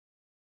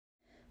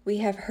We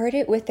have heard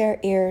it with our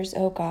ears,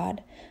 O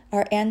God.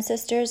 Our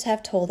ancestors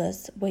have told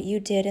us what you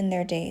did in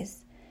their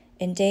days,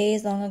 in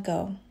days long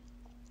ago.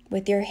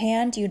 With your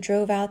hand you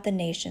drove out the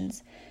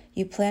nations.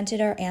 You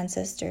planted our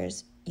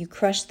ancestors. You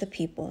crushed the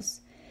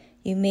peoples.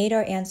 You made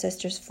our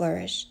ancestors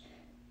flourish.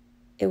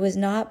 It was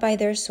not by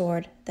their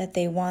sword that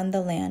they won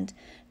the land,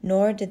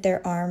 nor did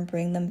their arm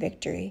bring them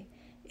victory.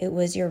 It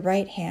was your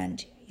right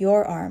hand,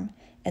 your arm,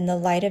 and the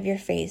light of your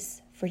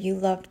face, for you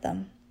loved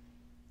them.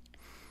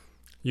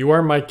 You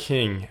are my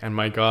King and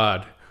my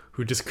God,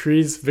 who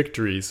decrees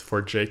victories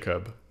for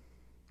Jacob.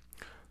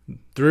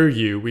 Through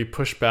you we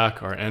push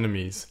back our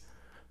enemies.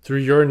 Through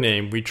your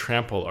name we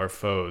trample our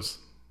foes.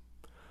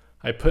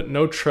 I put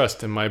no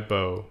trust in my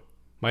bow.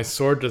 My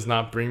sword does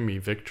not bring me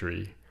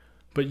victory.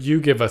 But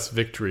you give us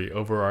victory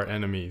over our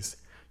enemies.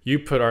 You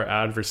put our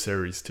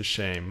adversaries to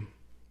shame.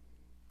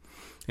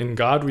 In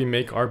God we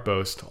make our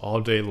boast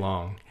all day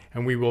long,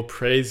 and we will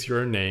praise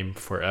your name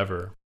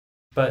forever.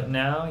 But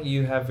now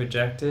you have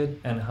rejected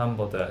and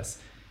humbled us.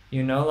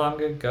 You no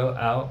longer go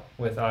out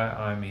with our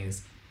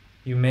armies.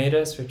 You made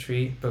us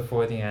retreat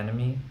before the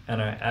enemy,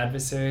 and our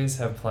adversaries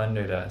have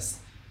plundered us.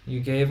 You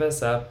gave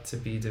us up to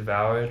be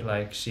devoured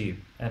like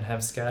sheep, and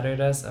have scattered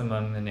us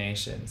among the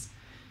nations.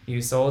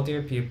 You sold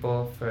your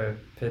people for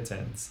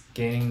pittance,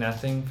 gaining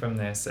nothing from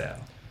their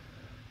sale.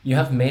 You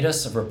have made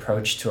us a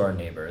reproach to our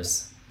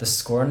neighbors, the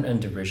scorn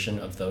and derision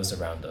of those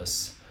around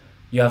us.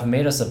 You have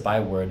made us a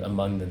byword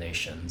among the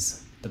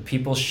nations. The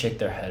people shake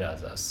their head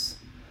at us.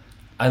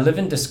 I live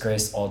in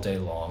disgrace all day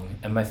long,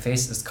 and my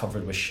face is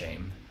covered with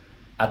shame,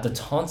 at the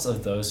taunts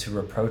of those who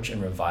reproach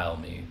and revile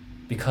me,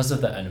 because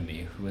of the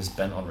enemy who is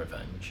bent on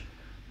revenge.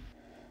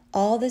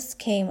 All this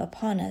came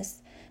upon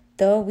us,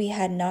 though we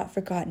had not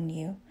forgotten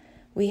you.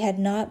 We had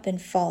not been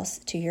false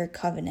to your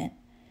covenant.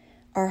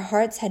 Our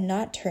hearts had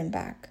not turned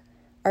back.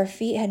 Our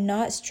feet had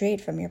not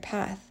strayed from your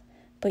path.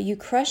 But you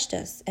crushed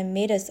us and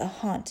made us a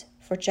haunt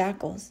for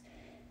jackals.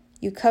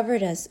 You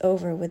covered us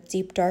over with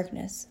deep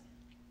darkness.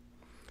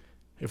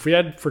 If we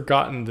had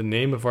forgotten the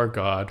name of our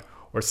God,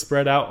 or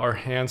spread out our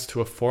hands to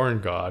a foreign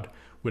god,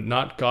 would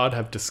not God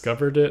have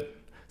discovered it,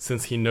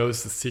 since he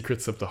knows the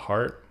secrets of the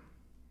heart?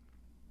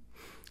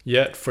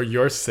 Yet for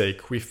your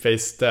sake we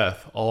face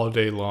death all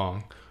day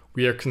long.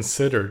 We are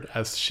considered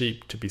as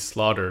sheep to be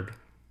slaughtered.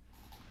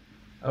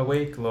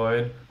 Awake,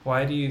 Lord,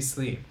 why do you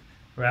sleep?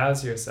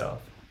 Rouse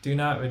yourself. Do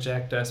not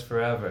reject us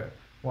forever.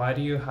 Why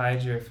do you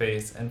hide your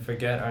face and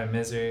forget our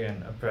misery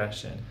and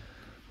oppression?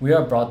 We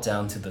are brought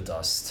down to the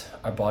dust.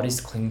 Our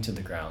bodies cling to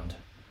the ground.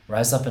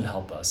 Rise up and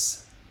help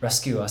us.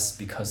 Rescue us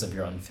because of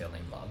your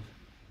unfailing love.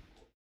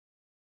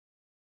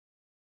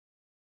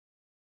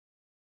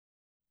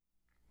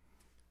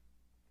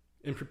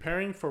 In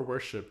preparing for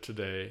worship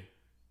today,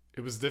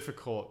 it was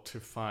difficult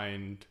to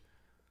find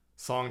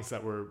songs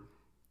that were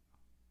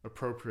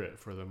appropriate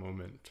for the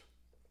moment.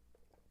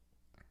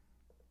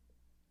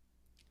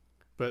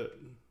 But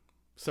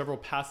several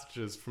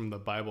passages from the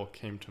Bible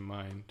came to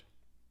mind.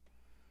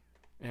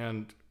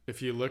 And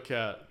if you look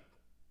at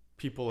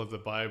people of the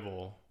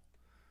Bible,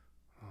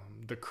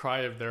 the cry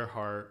of their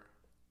heart,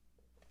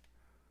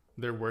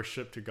 their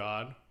worship to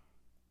God,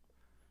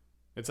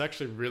 it's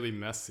actually really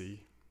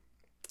messy.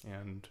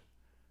 And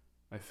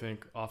I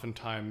think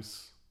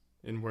oftentimes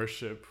in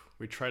worship,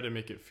 we try to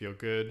make it feel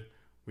good.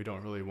 We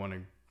don't really want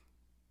to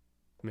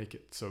make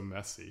it so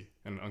messy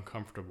and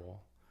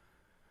uncomfortable.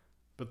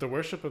 But the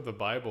worship of the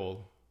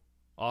Bible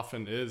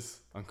often is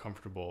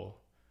uncomfortable.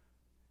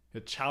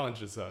 It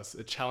challenges us.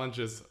 It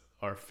challenges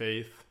our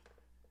faith.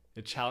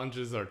 It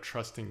challenges our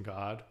trust in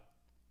God.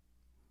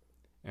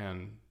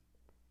 And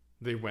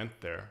they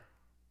went there.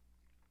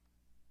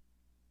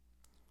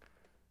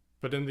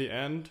 But in the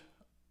end,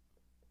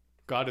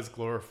 God is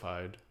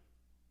glorified,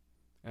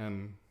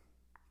 and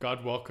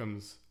God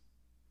welcomes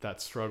that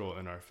struggle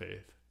in our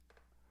faith.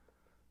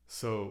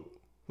 So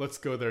let's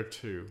go there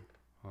too.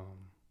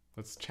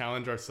 Let's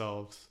challenge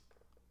ourselves.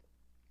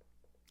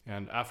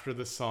 And after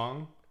this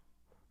song,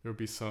 there will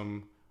be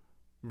some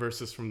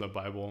verses from the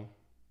Bible.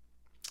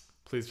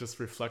 Please just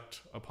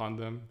reflect upon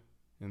them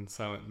in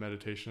silent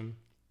meditation.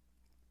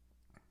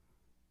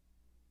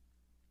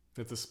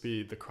 Let this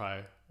be the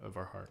cry of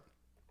our heart.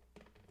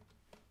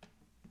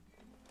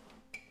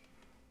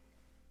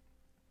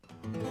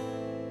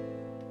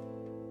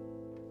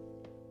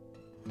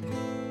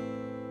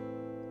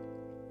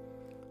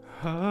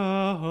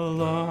 How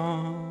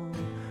long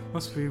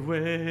must we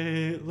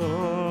wait,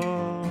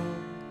 Lord?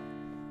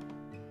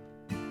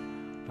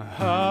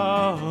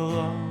 How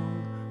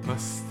long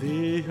must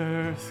the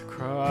earth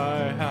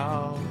cry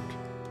out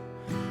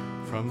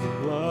from the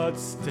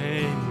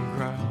blood-stained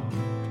ground?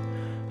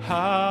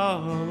 How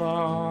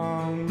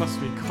long must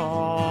we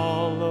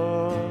call,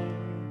 Lord?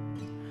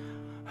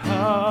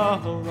 How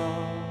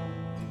long?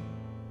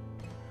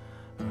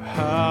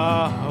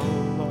 How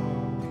long?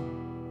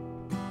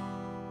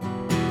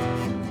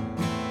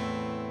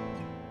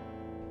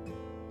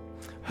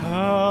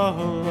 How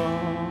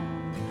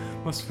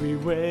long must we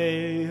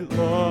wait,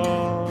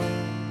 Lord?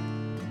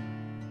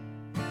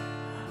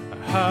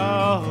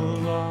 How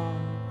long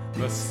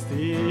must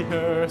the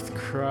earth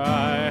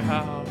cry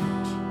out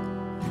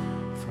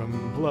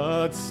from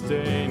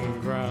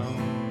blood-stained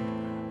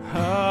ground?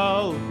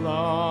 How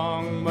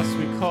long must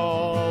we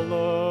call,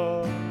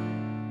 Lord?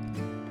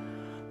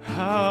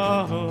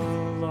 How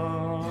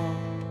long?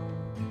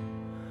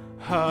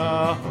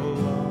 How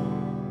long?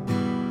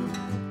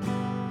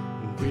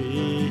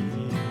 We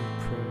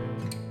pray.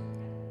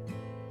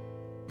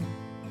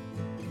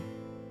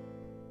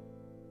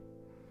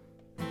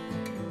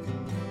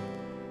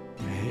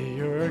 May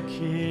your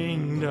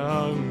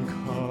kingdom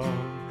come,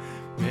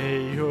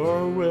 may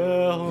your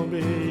will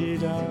be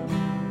done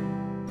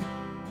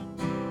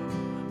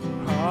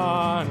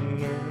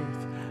on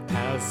earth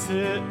as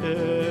it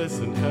is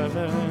in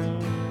heaven.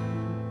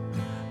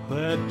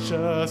 Let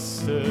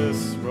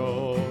justice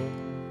roll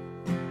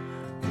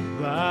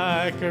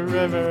like a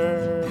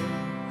river,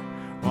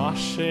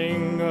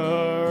 washing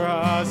o'er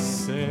our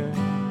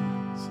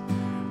sins,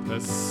 the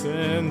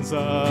sins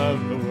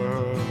of the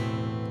world.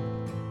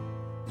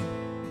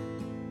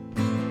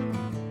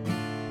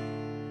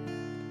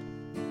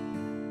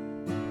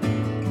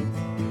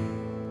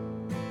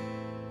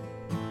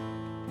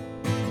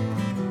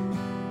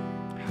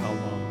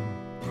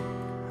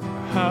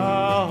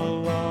 How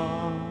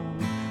long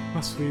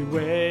must we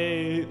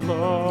wait,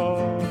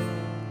 Lord?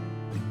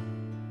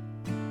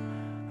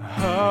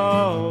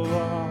 How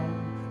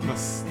long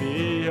must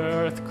the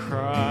earth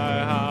cry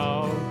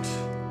out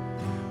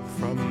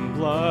from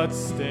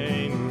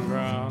blood-stained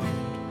ground?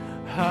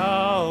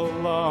 How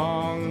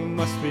long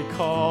must we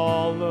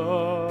call,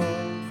 Lord?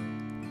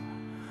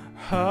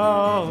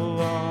 How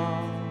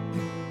long?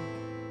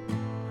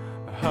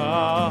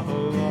 How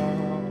long?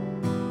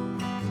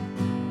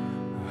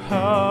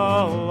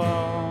 How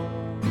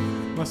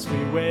long must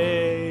we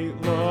wait,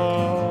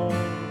 Lord?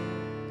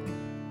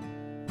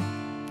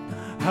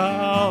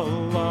 How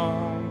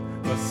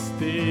long must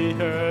the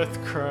earth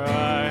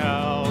cry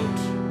out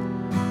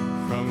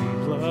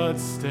from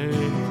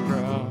blood-stained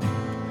ground?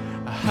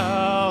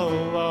 How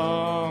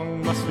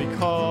long must we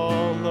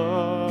call,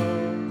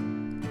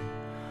 Lord?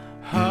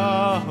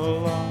 How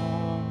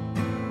long?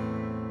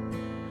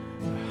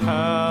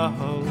 How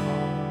long?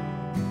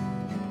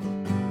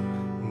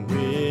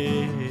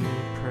 We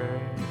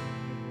pray.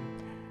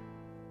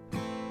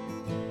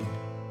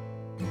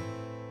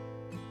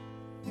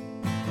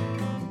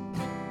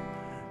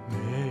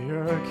 May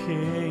your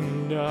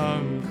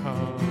kingdom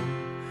come,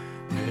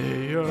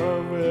 may your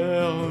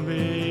will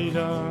be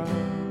done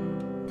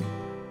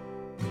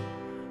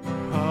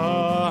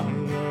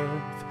on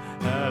earth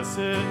as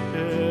it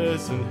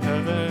is in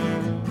heaven.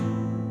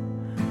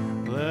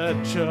 Let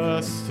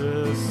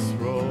justice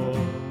roll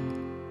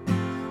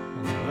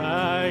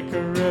like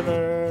a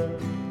river,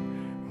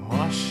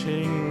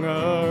 washing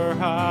o'er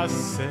our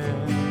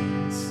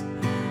sins,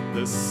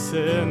 the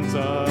sins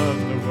of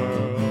the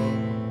world.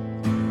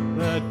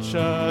 Let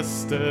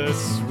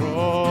justice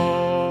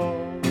roll,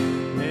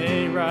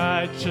 may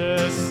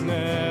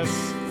righteousness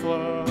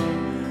flow,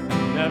 a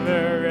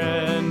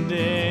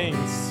never-ending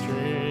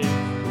stream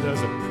for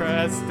those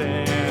oppressed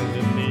and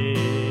in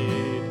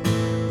need.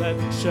 Let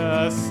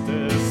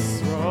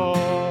justice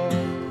roll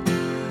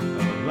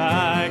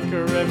like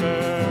a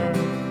river,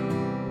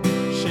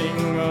 washing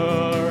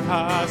o'er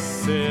our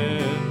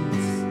sins,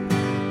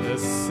 the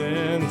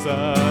sins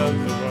of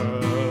the world.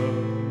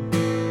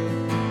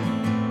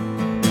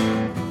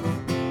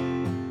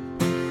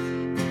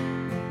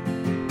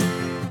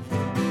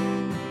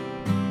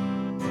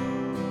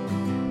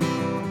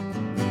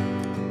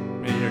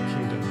 May your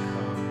kingdom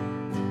come.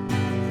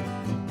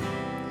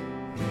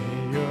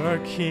 May your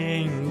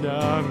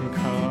kingdom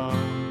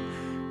come.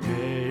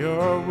 May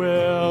your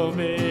will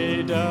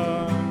be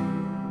done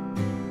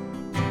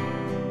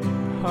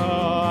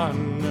on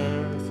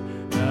earth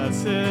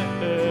as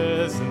it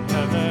is in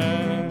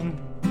heaven.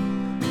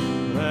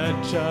 Let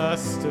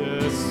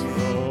justice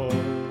roll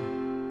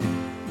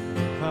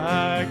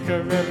like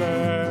a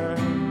river,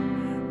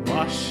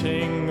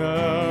 washing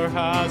o'er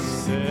our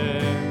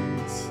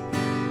sins,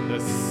 the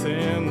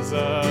sins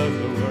of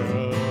the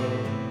world.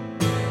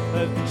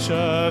 Let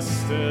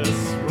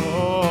justice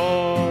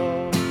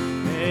roll,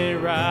 may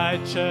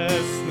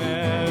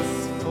righteousness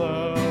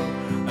flow,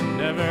 a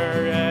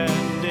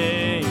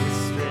never-ending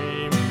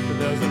stream for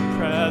those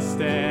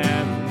oppressed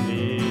and in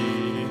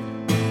need.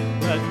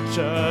 Let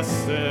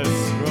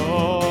justice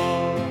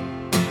roll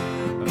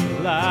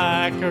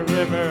like a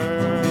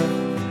river,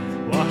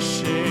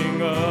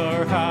 washing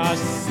o'er our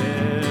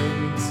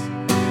sins,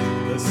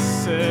 the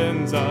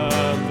sins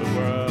of the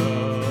world.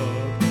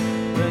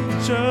 Let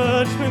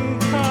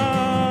judgment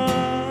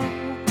come,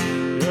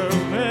 your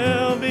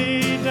will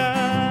be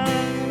done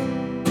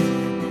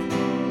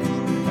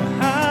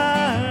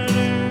on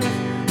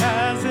earth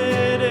as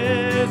it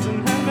is in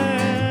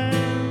heaven.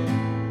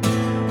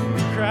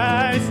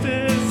 Christ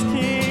is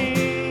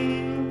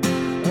King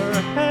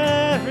o'er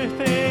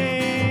everything.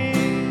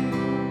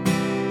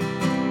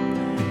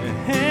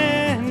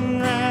 In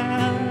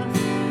wrath,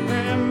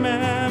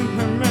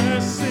 remember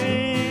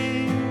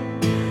mercy.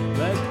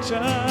 Let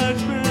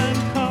judgment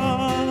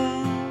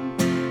come.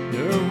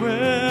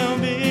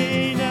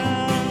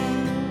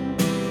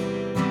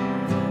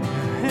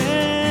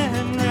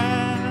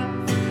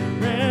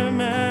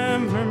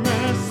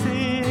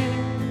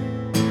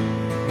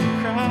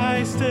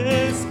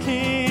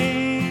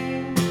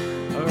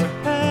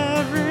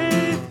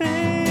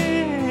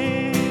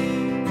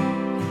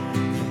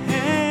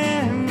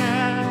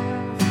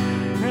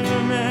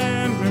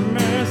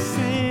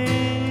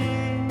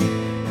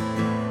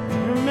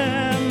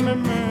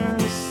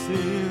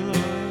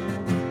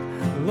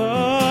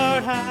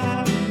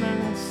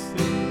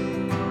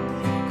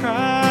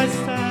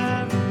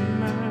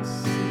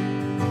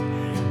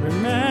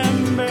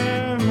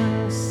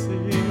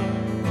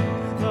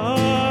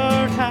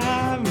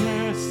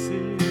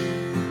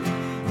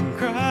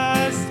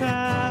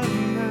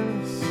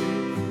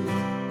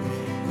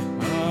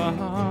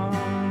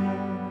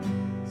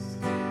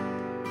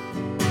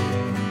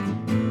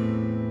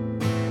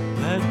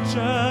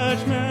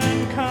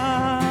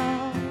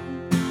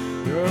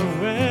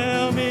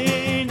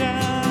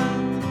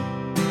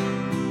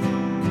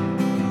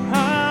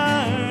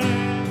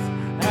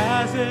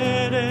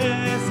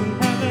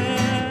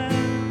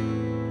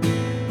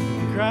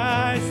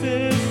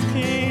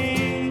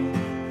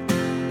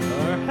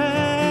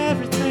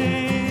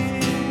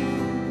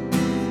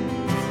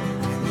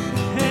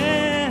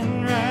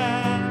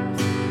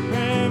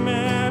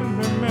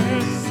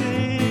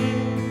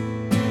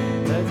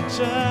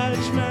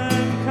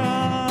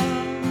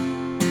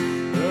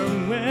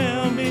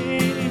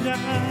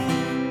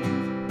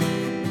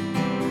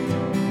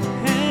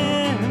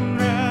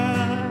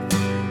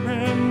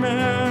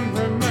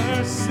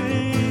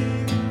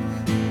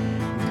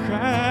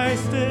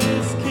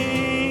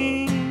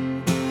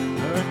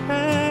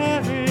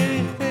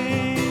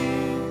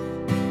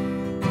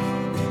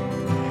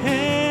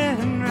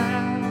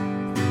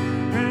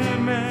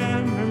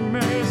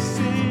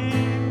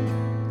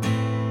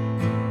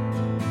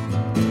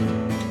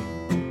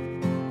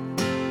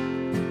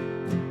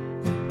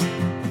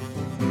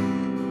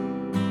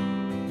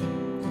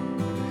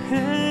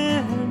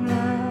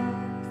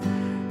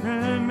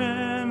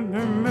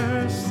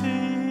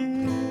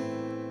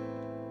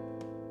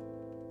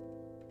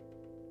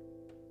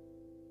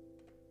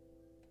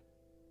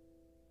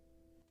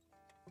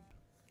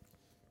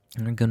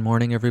 Good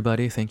morning,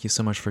 everybody. Thank you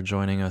so much for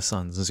joining us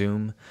on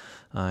Zoom.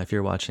 If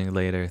you're watching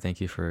later, thank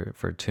you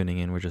for tuning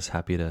in. We're just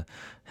happy to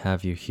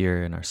have you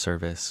here in our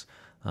service.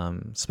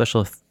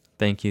 Special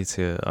thank you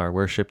to our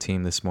worship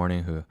team this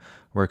morning who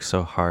worked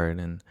so hard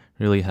and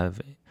really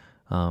have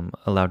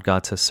allowed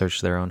God to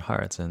search their own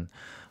hearts. And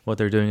what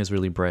they're doing is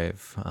really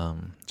brave,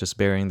 just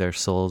bearing their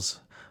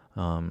souls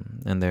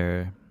and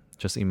their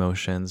just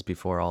emotions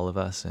before all of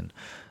us. And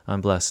I'm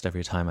blessed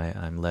every time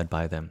I'm led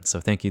by them. So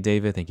thank you,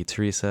 David. Thank you,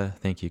 Teresa.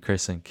 Thank you,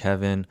 Chris and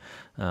Kevin.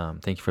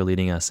 Thank you for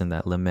leading us in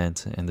that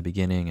lament in the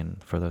beginning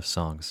and for those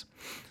songs.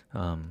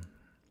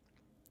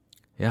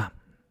 Yeah,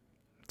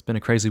 it's been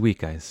a crazy week,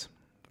 guys.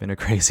 Been a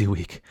crazy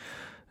week.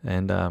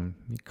 And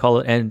you call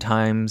it end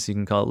times, you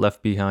can call it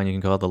left behind, you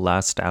can call it the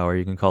last hour,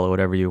 you can call it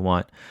whatever you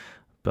want.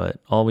 But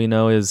all we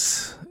know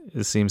is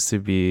it seems to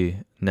be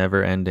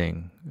never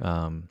ending.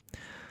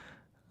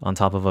 On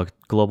top of a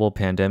global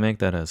pandemic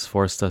that has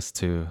forced us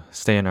to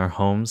stay in our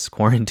homes,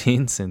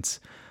 quarantined since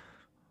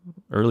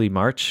early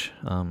March.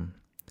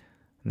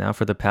 Now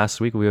for the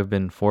past week, we have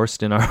been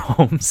forced in our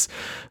homes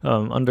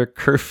under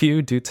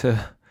curfew due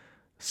to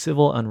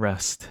civil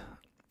unrest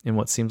in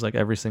what seems like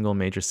every single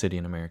major city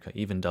in America.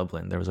 Even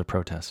Dublin, there was a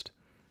protest.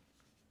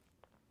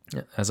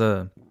 As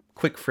a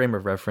quick frame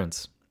of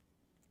reference,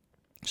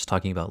 just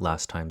talking about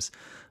last times,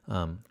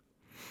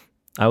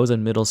 I was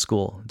in middle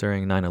school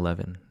during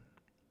 9/11.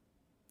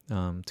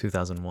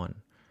 2001.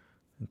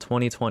 In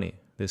 2020,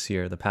 this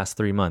year, the past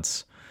 3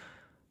 months,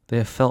 they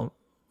have felt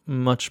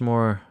much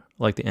more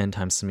like the end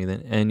times to me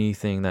than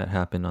anything that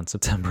happened on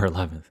September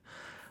 11th.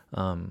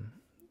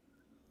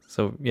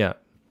 So yeah,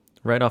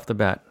 right off the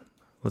bat,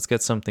 let's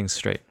get something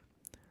straight.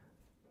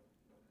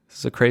 This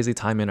is a crazy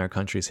time in our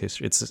country's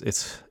history.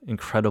 It's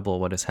incredible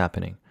what is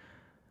happening.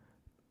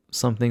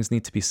 Some things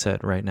need to be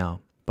said right now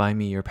by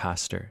me, your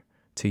pastor,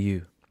 to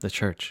you, the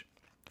church.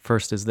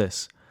 First is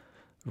this: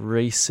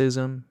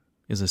 racism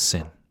is a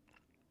sin.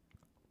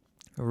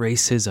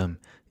 Racism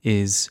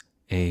is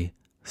a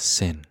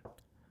sin.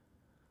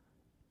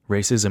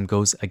 Racism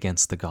goes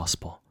against the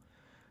gospel.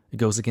 It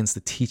goes against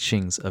the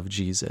teachings of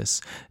Jesus,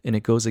 and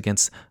it goes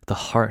against the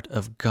heart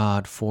of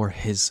God for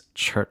his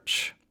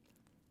church.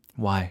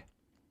 Why?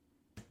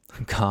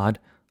 God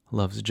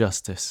loves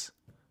justice.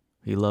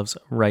 He loves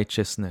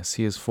righteousness.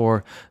 He is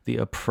for the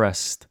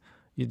oppressed.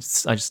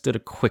 I just did a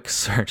quick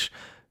search.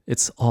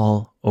 It's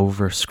all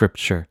over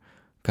Scripture.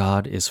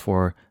 God is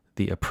for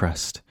the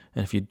oppressed.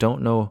 And if you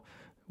don't know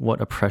what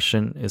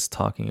oppression is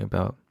talking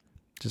about,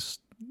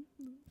 just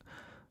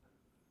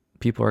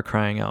people are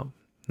crying out,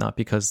 not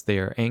because they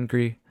are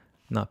angry,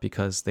 not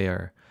because they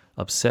are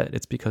upset,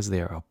 it's because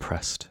they are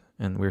oppressed.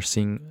 And we're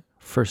seeing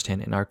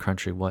firsthand in our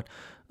country what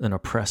an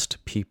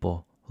oppressed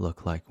people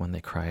look like when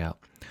they cry out.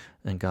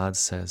 And God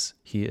says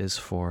he is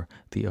for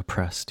the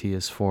oppressed. He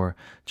is for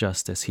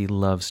justice. He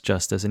loves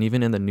justice. And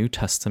even in the New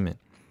Testament,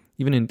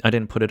 I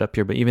didn't put it up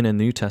here, but even in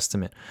the New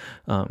Testament,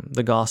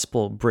 the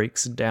gospel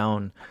breaks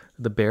down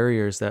the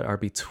barriers that are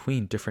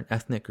between different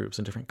ethnic groups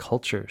and different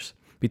cultures,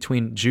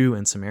 between Jew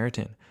and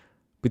Samaritan,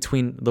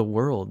 between the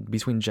world,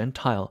 between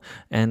Gentile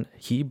and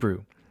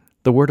Hebrew.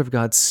 The Word of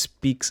God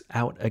speaks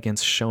out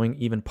against showing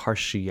even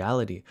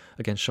partiality,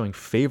 against showing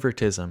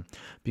favoritism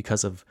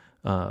because of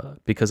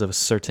a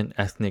certain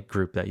ethnic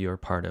group that you're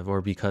part of,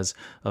 or because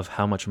of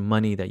how much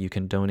money that you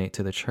can donate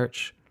to the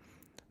church.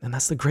 And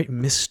that's the great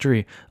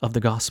mystery of the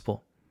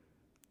gospel.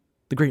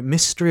 The great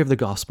mystery of the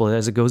gospel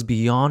is it goes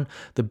beyond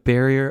the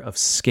barrier of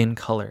skin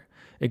color.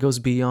 It goes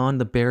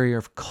beyond the barrier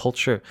of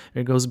culture.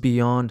 It goes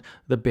beyond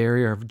the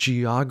barrier of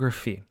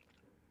geography.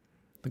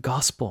 The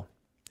gospel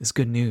is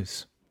good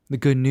news. The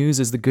good news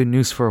is the good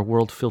news for a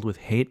world filled with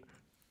hate.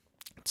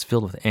 It's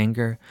filled with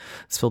anger.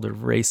 It's filled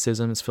with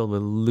racism. It's filled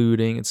with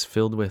looting. It's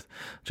filled with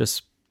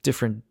just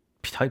different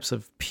types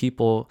of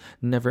people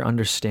never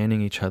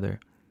understanding each other.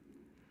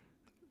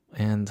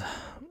 And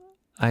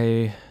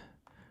I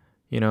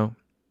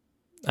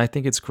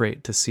think it's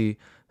great to see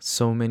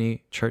so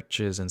many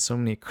churches and so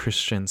many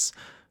Christians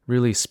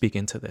really speak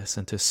into this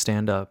and to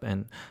stand up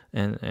and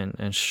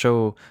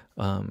show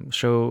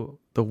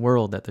the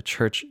world that the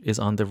church is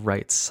on the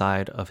right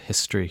side of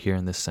history here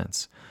in this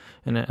sense.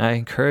 And I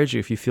encourage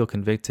you, if you feel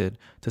convicted,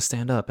 to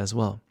stand up as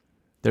well.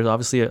 There's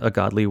obviously a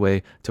godly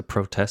way to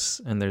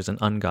protest, and there's an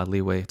ungodly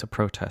way to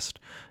protest.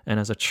 And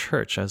as a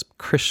church, as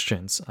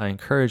Christians, I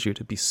encourage you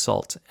to be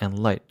salt and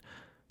light,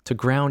 to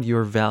ground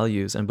your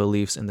values and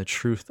beliefs in the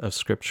truth of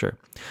Scripture,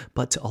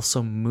 but to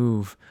also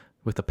move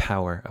with the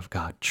power of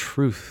God.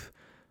 Truth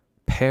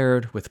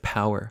paired with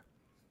power.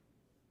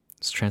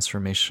 It's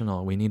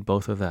transformational. We need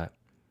both of that.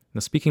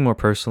 Now, speaking more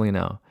personally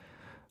now,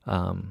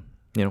 I'm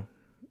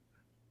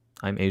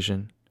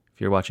Asian. If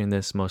you're watching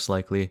this, most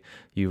likely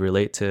you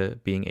relate to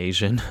being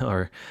Asian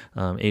or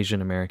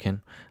Asian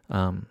American.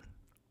 And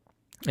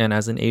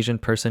as an Asian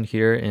person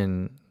here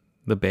in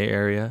the Bay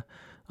Area,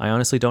 I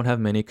honestly don't have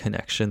many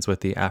connections with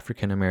the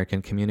African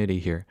American community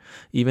here.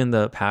 Even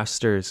the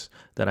pastors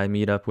that I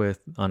meet up with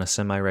on a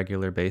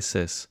semi-regular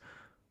basis,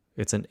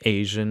 it's an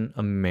Asian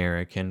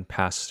American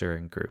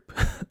pastoring group.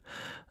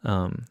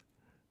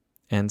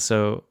 And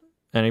so,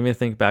 and I even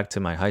think back to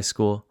my high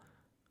school,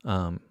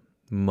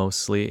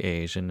 mostly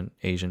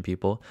Asian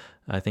people.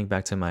 I think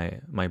back to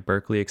my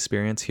Berkeley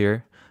experience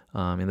here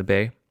in the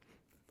Bay.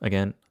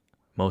 Again,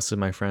 most of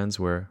my friends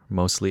were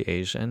mostly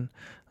Asian.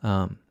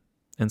 And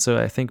so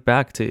I think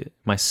back to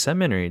my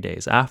seminary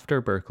days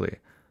after Berkeley.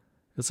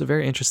 It's a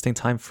very interesting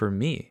time for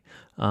me.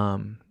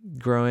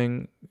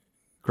 Growing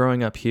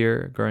up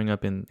here, growing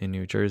up in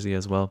New Jersey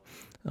as well.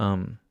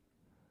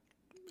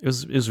 It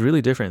was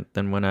really different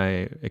than what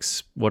I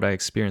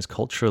experienced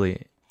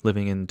culturally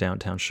living in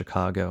downtown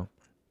Chicago.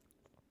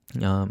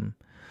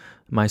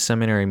 My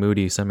seminary,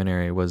 Moody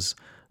Seminary, was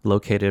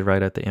located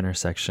right at the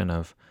intersection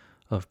of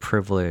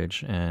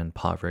privilege and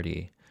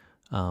poverty.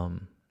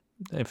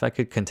 If I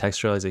could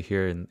contextualize it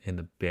here in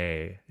the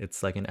Bay,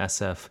 it's like an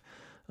SF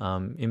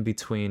in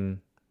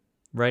between,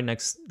 right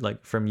next,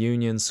 like from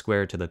Union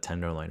Square to the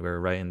Tenderloin. We're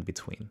right in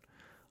between.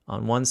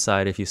 On one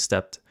side, if you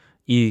stepped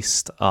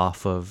east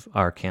off of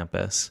our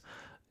campus,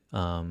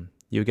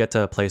 you get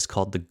to a place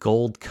called the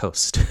Gold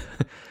Coast.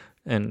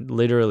 And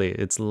literally,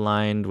 it's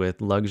lined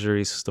with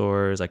luxury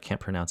stores. I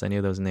can't pronounce any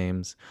of those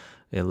names.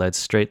 It led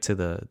straight to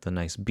the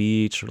nice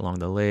beach along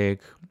the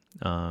lake.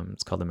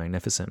 It's called the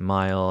Magnificent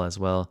Mile as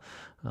well.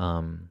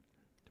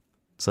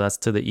 So that's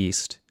to the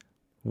east.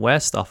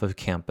 West off of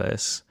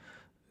campus,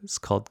 it's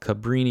called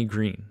Cabrini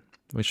Green,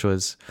 which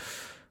was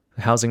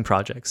housing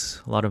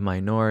projects. A lot of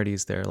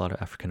minorities there, a lot of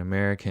African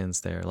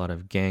Americans there, a lot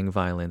of gang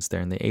violence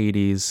there in the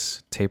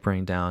 80s,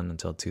 tapering down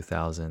until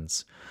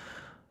 2000s.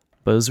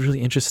 But it was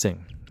really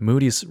interesting.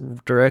 Moody's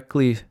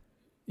directly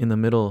in the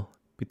middle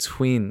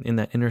in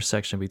that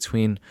intersection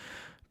between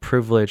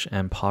privilege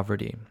and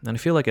poverty. And I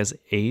feel like as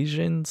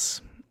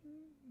Asians,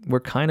 we're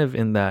kind of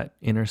in that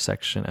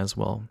intersection as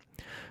well.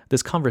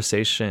 This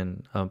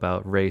conversation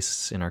about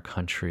race in our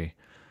country,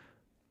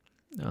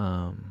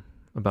 about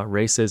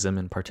racism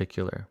in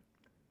particular,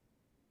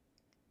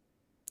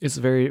 is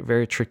very,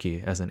 very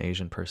tricky as an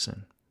Asian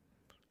person.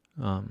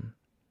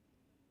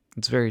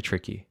 It's very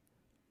tricky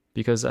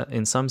because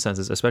in some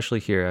senses, especially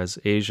here as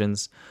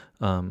Asians,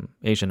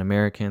 Asian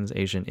Americans,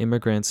 Asian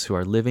immigrants who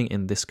are living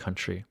in this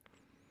country,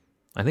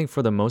 I think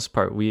for the most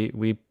part,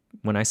 we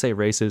when I say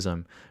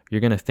racism,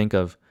 you're going to think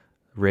of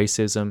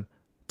racism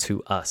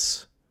to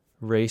us,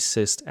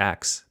 racist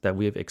acts that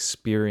we have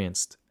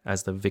experienced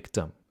as the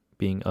victim,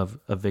 being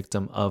a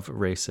victim of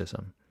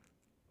racism.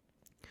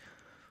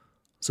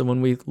 So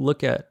when we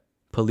look at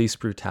police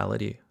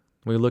brutality,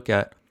 we look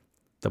at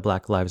the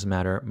Black Lives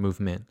Matter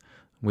movement,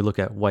 we look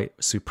at white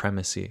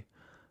supremacy.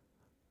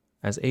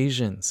 As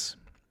Asians,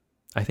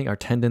 I think our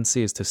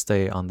tendency is to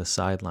stay on the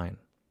sideline.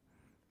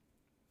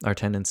 Our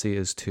tendency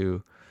is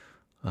to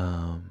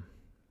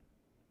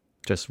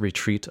just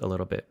retreat a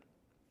little bit,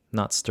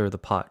 not stir the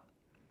pot,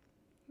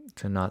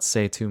 to not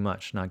say too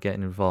much, not get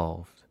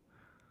involved.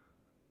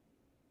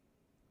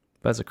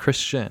 But as a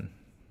Christian,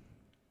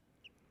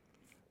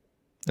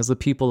 as the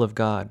people of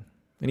God,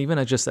 and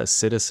even just as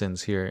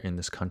citizens here in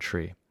this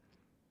country,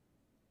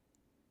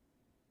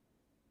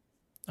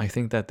 I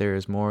think that there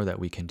is more that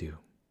we can do.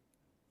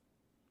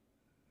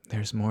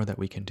 There's more that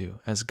we can do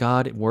as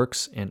God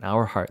works in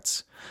our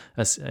hearts.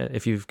 As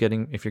if you're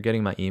getting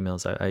my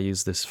emails, I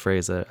use this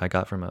phrase that I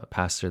got from a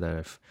pastor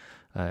that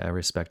I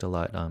respect a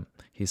lot.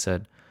 He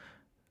said,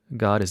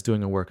 God is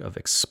doing a work of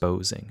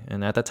exposing.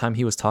 And at that time,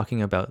 he was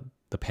talking about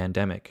the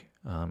pandemic,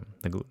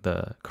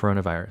 the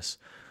coronavirus.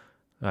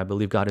 I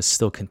believe God is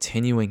still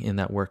continuing in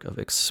that work of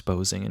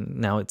exposing. And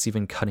now it's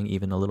even cutting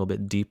even a little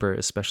bit deeper,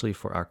 especially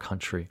for our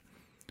country.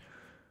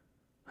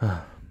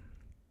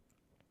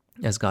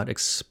 As God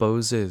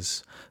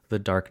exposes the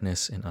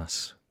darkness in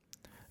us,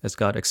 as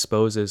God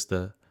exposes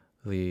the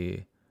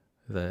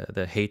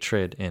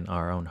hatred in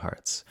our own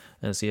hearts,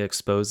 as he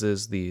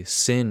exposes the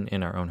sin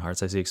in our own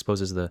hearts, as he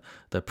exposes the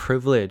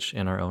privilege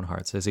in our own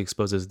hearts, as he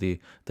exposes the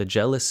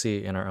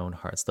jealousy in our own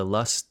hearts, the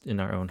lust in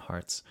our own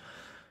hearts,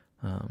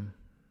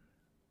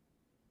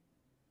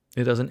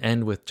 it doesn't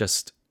end with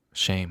just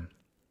shame.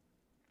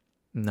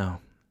 No.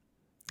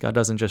 God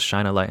doesn't just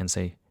shine a light and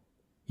say,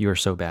 you are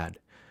so bad.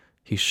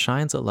 He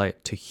shines a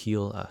light to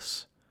heal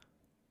us,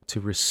 to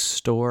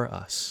restore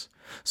us,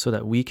 so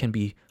that we can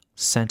be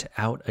sent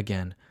out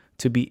again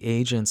to be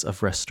agents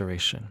of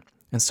restoration.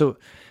 And so,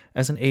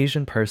 as an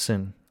Asian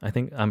person, I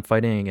think I'm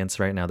fighting against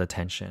right now the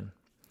tension.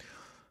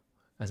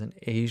 As an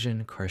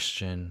Asian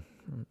Christian,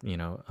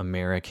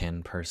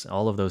 American person,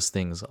 all of those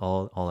things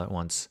all at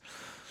once.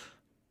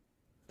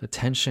 The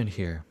tension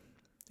here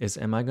is,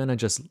 am I going to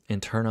just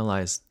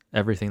internalize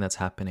everything that's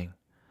happening?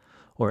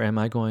 Or am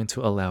I going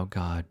to allow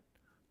God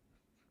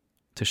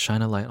to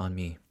shine a light on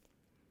me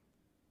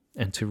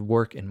and to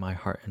work in my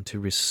heart and to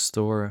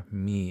restore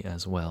me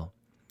as well,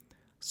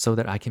 so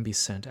that I can be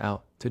sent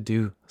out to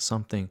do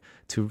something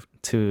to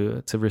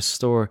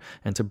restore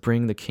and to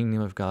bring the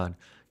kingdom of God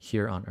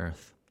here on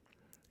earth?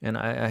 And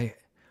I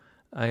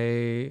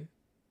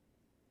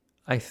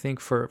think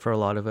for a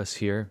lot of us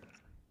here,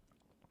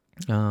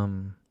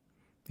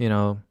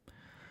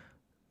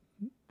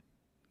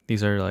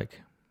 these are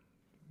like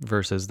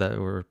verses that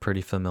we're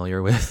pretty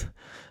familiar with.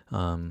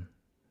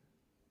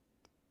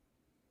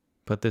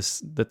 But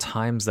the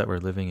times that we're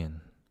living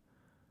in,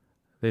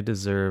 it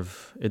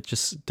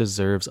just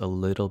deserves a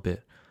little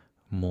bit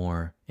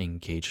more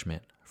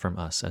engagement from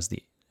us as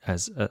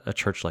a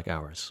church like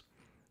ours.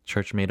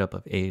 Church made up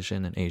of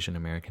Asian and Asian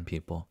American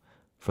people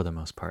for the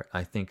most part.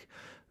 I think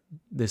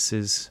there's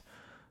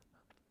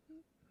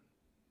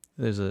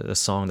a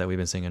song that we've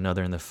been singing,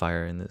 Another in the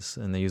Fire, and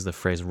they use the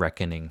phrase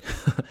reckoning.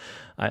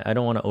 I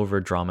don't want to over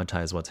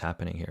dramatize what's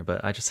happening here,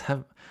 but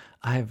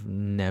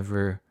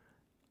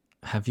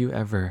have you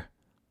ever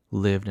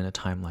lived in a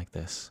time like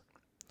this?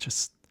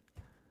 Just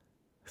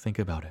think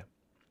about it.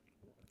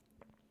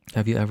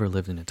 Have you ever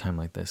lived in a time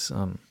like this?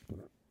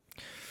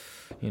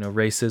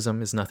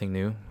 Racism is nothing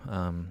new.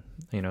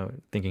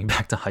 Thinking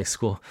back to high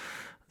school,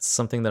 it's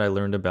something that I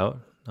learned about.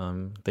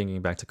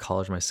 Thinking back to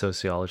college, my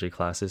sociology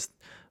classes,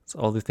 it's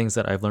all the things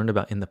that I've learned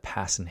about in the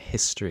past in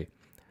history.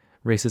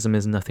 Racism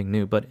is nothing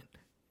new, but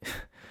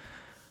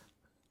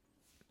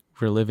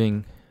we're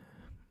living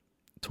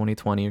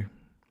 2020.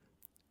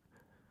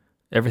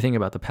 Everything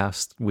about the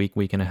past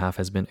week and a half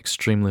has been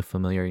extremely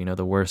familiar.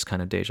 The worst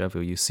kind of deja vu.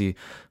 You see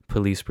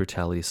police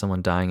brutality,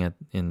 someone dying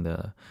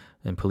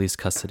in police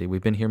custody.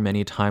 We've been here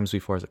many times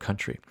before as a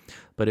country,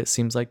 but it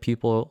seems like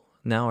people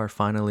now are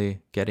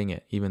finally getting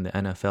it. Even the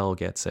NFL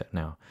gets it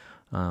now.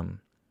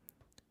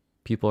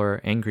 People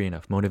are angry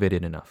enough,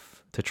 motivated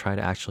enough to try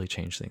to actually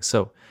change things.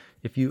 So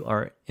if you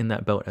are in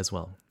that boat as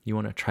well, you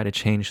want to try to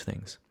change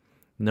things,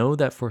 know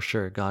that for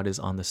sure God is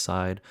on the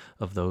side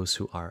of those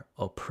who are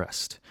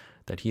oppressed,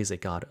 that he is a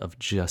God of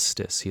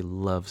justice. He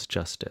loves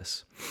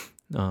justice.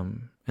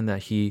 And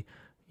that he,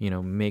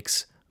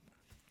 makes,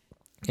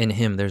 in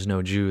him, there's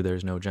no Jew,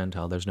 there's no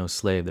Gentile, there's no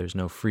slave, there's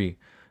no free.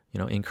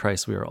 In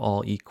Christ, we are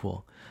all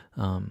equal.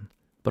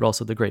 But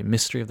also the great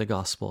mystery of the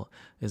gospel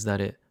is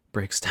that it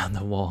breaks down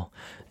the wall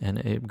and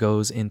it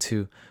goes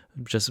into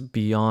just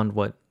beyond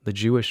what the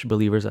Jewish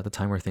believers at the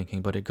time were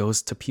thinking, but it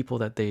goes to people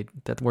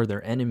that were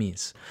their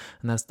enemies.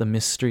 And that's the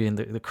mystery and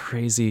the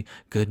crazy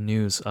good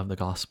news of the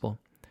gospel.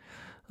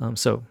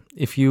 So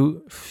if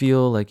you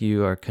feel like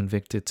you are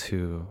convicted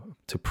to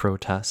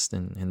protest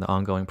in the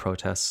ongoing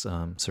protests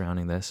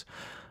surrounding this,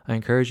 I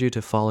encourage you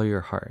to follow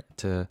your heart,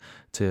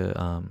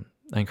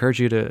 I encourage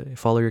you to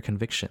follow your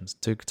convictions,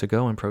 to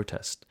go and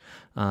protest,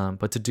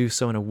 but to do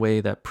so in a way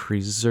that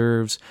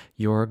preserves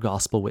your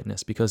gospel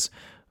witness, because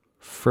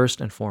first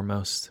and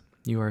foremost,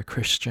 you are a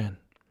Christian.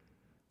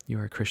 You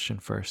are a Christian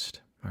first,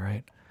 all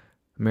right?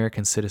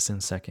 American citizen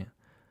second.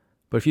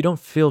 But if you don't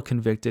feel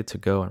convicted to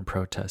go and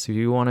protest, if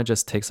you want to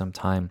just take some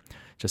time,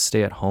 just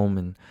stay at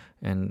home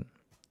and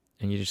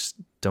you just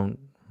don't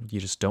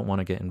want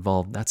to get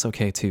involved, that's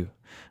okay too.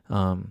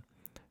 That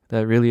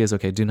really is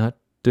okay. Do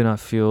not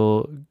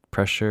feel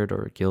pressured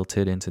or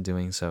guilted into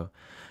doing so.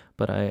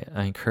 But I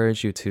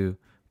encourage you to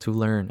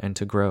learn and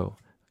to grow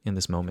in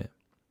this moment.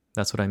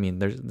 That's what I mean.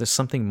 There's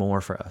something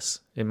more for us.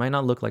 It might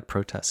not look like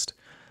protest,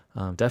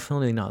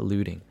 definitely not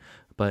looting.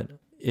 But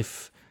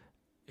if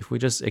we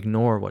just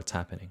ignore what's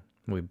happening,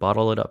 we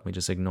bottle it up, we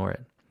just ignore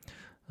it,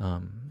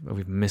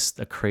 we've missed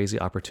a crazy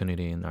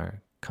opportunity in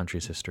our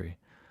country's history.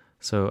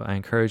 So I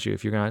encourage you,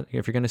 if you're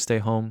gonna stay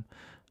home,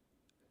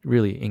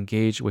 really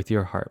engage with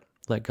your heart.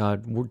 Let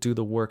God do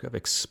the work of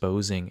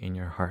exposing in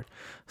your heart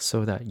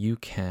so that you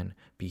can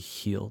be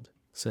healed,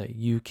 so that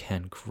you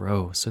can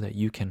grow, so that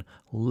you can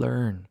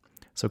learn.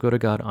 So go to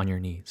God on your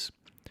knees.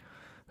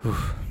 Whew.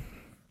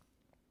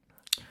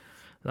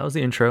 That was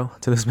the intro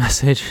to this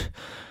message.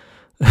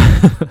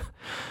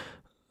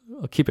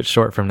 I'll keep it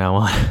short from now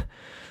on.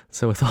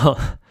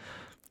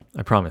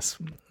 I promise.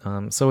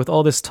 So with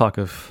all this talk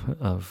of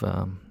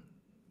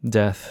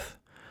death,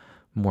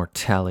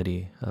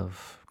 mortality,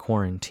 of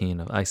quarantine,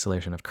 of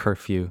isolation, of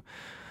curfew,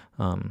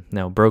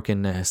 now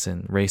brokenness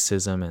and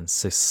racism and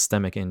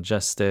systemic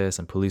injustice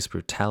and police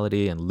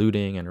brutality and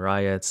looting and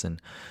riots,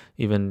 and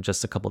even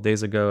just a couple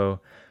days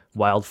ago,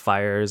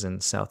 wildfires in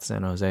South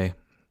San Jose.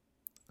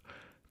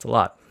 It's a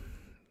lot.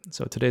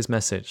 So today's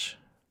message,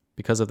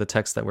 because of the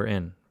text that we're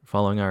in,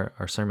 following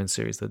our sermon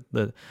series,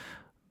 the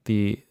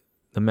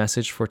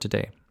message for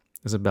today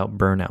is about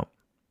burnout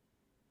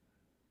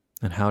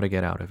and how to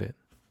get out of it.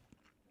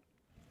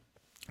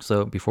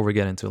 So before we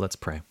get into it, let's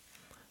pray.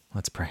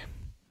 Let's pray.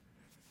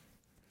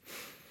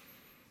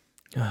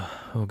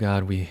 Oh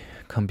God, we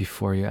come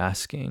before you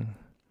asking,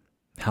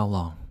 how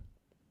long?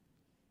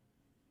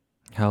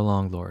 How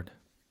long, Lord?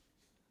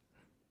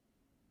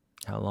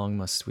 How long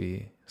must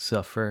we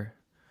suffer?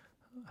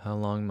 How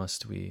long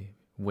must we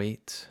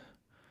wait?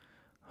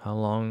 How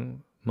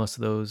long must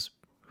those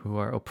who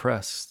are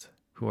oppressed,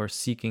 who are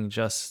seeking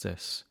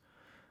justice,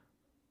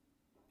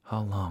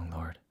 how long,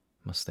 Lord,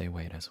 must they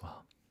wait as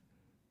well?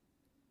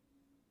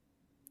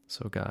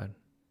 So God,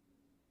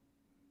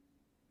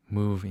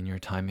 move in your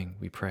timing,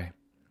 we pray.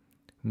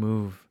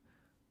 Move.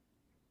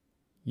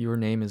 Your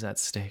name is at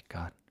stake,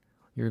 God.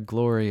 Your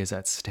glory is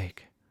at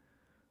stake.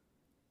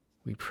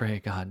 We pray,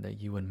 God, that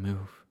you would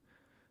move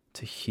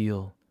to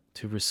heal,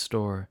 to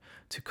restore,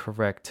 to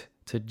correct,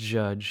 to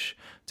judge,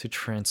 to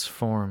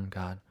transform,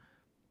 God,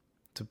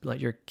 to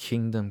let your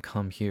kingdom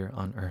come here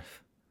on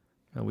earth.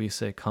 We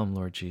say, come,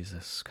 Lord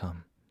Jesus,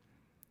 come.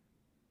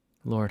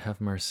 Lord,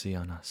 have mercy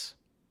on us.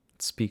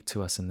 Speak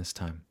to us in this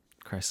time.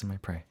 In Christ name I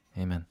pray.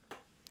 Amen.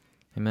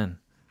 Amen.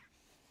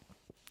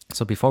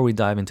 So before we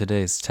dive into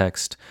today's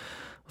text,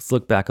 let's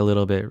look back a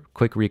little bit,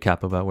 quick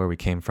recap about where we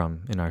came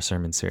from in our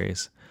sermon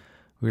series.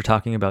 We were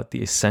talking about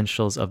the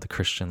essentials of the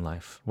Christian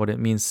life, what it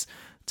means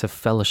to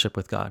fellowship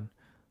with God.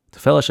 To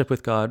fellowship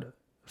with God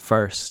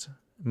first,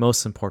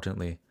 most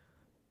importantly,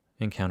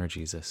 encounter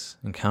Jesus,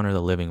 encounter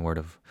the living word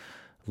of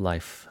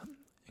life,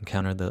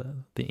 encounter the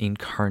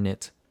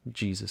incarnate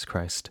Jesus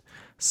Christ.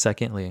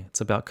 Secondly, it's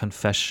about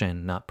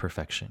confession, not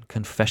perfection.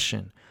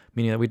 Confession,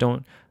 meaning that we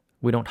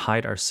don't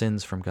hide our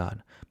sins from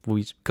God.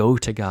 We go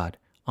to God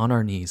on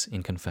our knees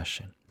in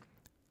confession.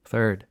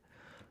 Third,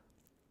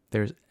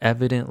 there's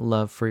evident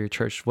love for your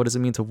church. What does it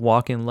mean to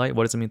walk in light?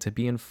 What does it mean to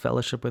be in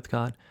fellowship with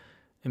God?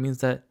 It means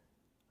that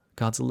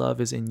God's love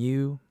is in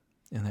you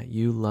and that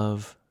you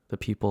love the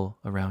people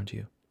around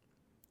you.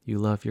 You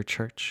love your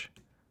church.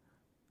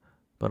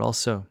 But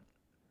also,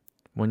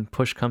 when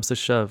push comes to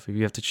shove, if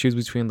you have to choose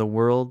between the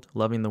world,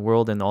 loving the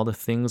world and all the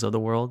things of the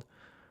world,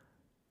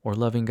 or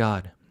loving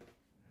God,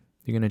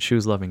 you're going to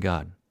choose loving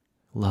God.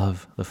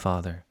 Love the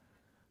Father.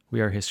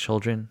 We are his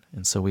children,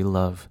 and so we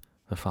love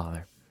the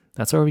Father.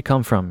 That's where we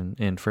come from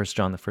in 1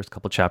 John, the first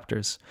couple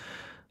chapters.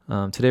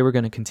 Today we're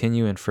going to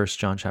continue in 1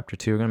 John chapter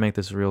 2. We're going to make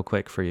this real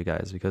quick for you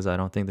guys because I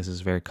don't think this is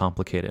very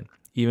complicated.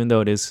 Even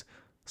though it is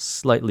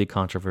slightly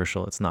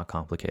controversial, it's not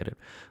complicated.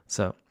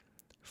 So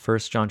 1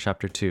 John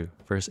chapter 2,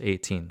 verse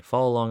 18.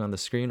 Follow along on the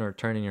screen or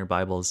turn in your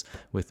Bibles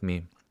with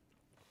me.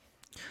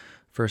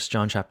 1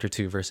 John chapter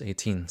 2, verse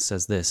 18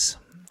 says this,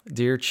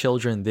 Dear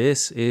children,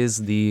 this is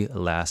the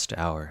last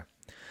hour.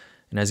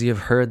 And as you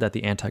have heard that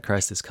the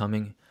Antichrist is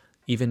coming,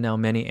 even now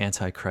many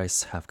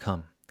Antichrists have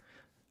come.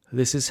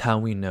 This is how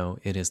we know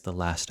it is the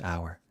last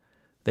hour.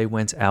 They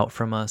went out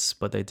from us,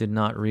 but they did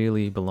not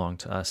really belong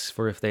to us.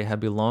 For if they had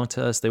belonged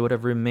to us, they would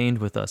have remained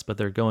with us, but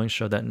their going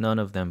showed that none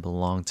of them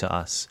belonged to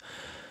us.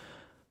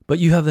 But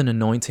you have an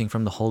anointing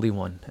from the Holy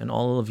One, and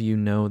all of you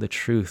know the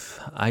truth.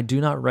 I do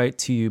not write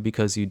to you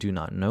because you do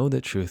not know the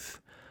truth,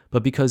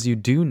 but because you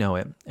do know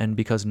it, and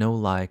because no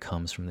lie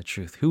comes from the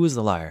truth. Who is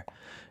the liar?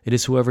 It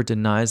is whoever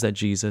denies that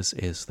Jesus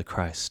is the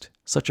Christ.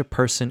 Such a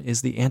person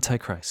is the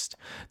Antichrist,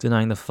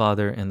 denying the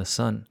Father and the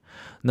Son.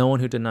 No one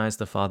who denies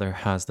the Father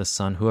has the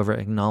Son. Whoever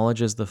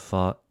acknowledges the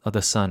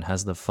Son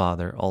has the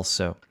Father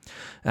also.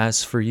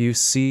 As for you,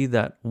 see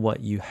that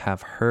what you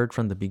have heard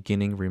from the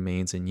beginning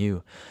remains in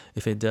you.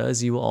 If it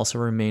does, you will also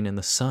remain in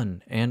the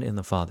Son and in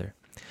the Father.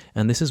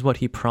 And this is what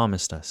he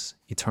promised us,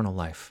 eternal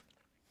life.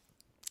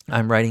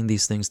 I'm writing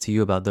these things to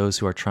you about those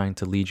who are trying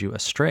to lead you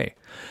astray.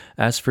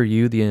 As for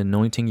you, the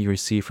anointing you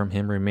receive from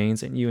him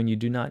remains in you, and you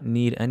do not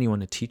need anyone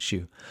to teach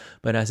you.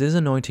 But as his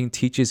anointing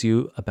teaches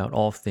you about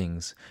all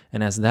things,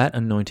 and as that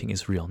anointing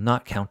is real,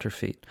 not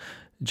counterfeit,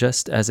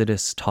 just as it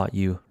is taught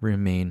you,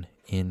 remain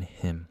in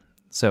him.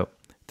 So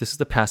this is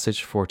the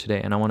passage for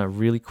today, and I want to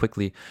really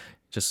quickly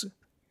just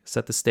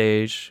set the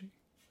stage,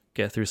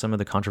 get through some of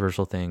the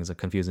controversial things, the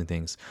confusing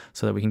things,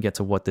 so that we can get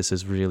to what this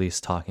is really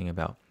talking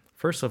about.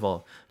 First of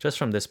all, just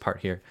from this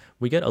part here,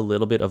 we get a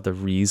little bit of the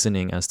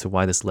reasoning as to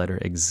why this letter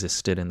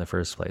existed in the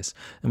first place.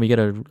 And we get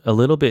a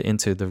little bit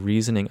into the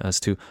reasoning as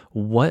to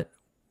what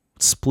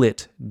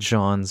split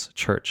John's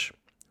church.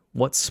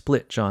 What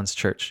split John's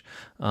church?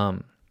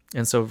 And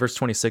so verse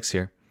 26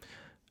 here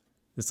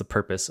is the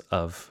purpose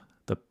of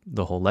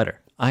the whole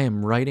letter. I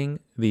am writing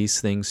these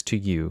things to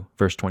you,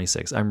 verse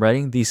 26. I'm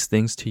writing these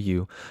things to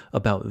you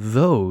about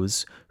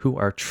those who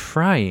are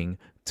trying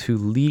to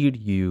lead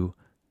you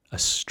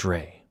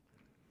astray.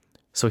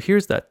 So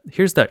here's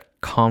that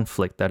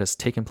conflict that has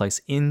taken place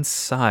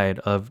inside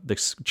of the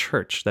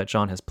church that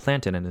John has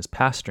planted and is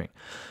pastoring.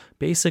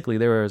 Basically,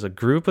 there was a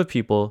group of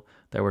people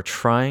that were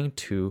trying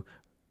to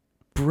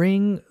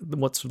bring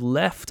what's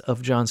left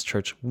of John's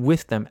church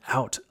with them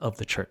out of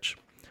the church.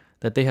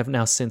 That they have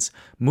now since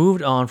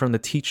moved on from the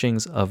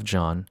teachings of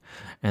John,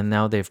 and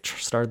now they've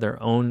started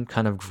their own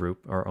kind of group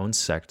or own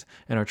sect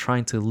and are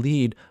trying to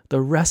lead the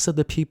rest of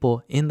the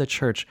people in the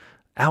church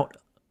out.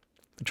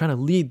 They're trying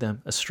to lead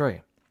them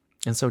astray.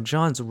 And so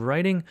John's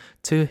writing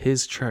to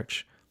his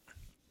church,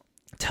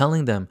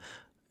 telling them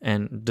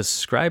and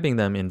describing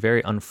them in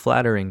very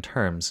unflattering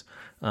terms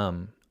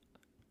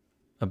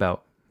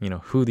about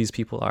who these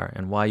people are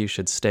and why you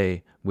should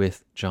stay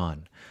with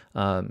John.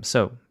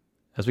 So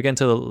as we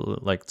get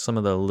into some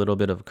of the little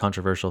bit of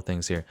controversial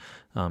things here,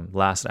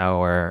 last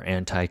hour,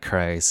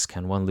 Antichrist,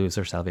 can one lose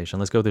their salvation?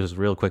 Let's go through this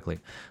real quickly.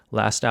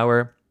 Last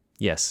hour,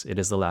 yes, it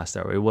is the last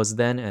hour. It was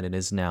then and it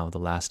is now the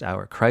last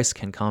hour. Christ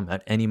can come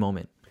at any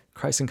moment.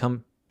 Christ can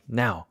come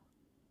now.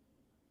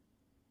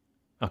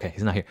 Okay,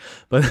 he's not here.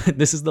 But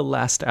this is the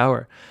last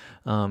hour.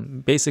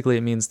 Basically,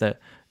 it means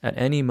that at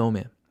any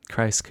moment,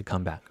 Christ could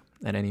come back.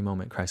 At any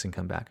moment, Christ can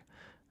come back.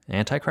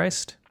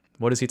 Antichrist?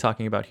 What is he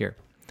talking about here?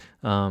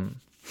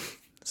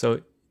 So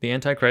the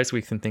Antichrist,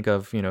 we can think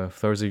of, if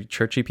those are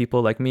churchy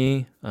people like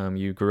me,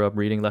 you grew up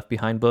reading Left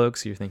Behind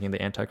books, you're thinking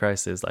the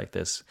Antichrist is like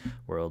this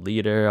world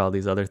leader, all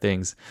these other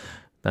things.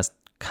 That's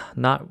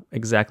not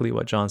exactly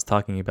what John's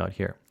talking about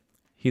here.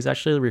 He's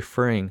actually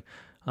referring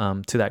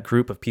to that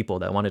group of people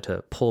that wanted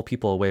to pull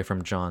people away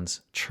from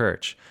John's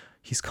church.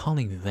 He's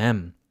calling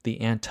them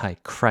the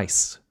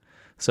Antichrist.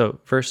 So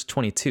verse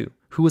 22,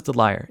 who is the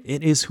liar?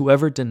 It is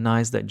whoever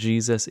denies that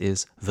Jesus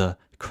is the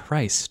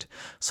Christ.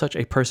 Such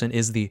a person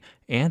is the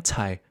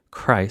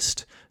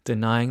Antichrist,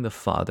 denying the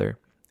Father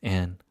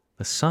and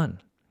the Son.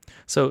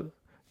 So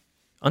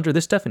under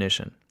this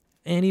definition,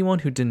 anyone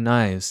who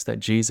denies that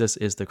Jesus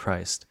is the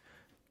Christ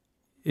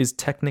is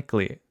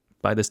technically,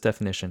 by this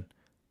definition,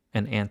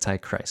 an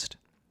Antichrist.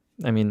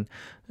 I mean,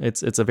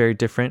 it's a very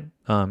different,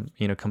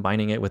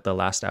 combining it with the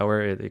last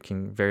hour, it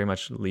can very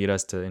much lead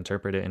us to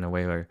interpret it in a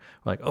way where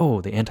we're like,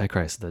 oh, the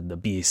Antichrist, the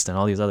beast, and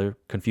all these other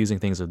confusing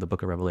things of the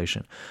book of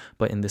Revelation.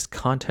 But in this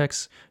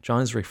context,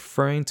 John is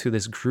referring to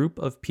this group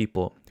of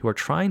people who are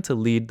trying to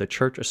lead the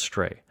church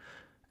astray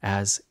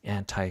as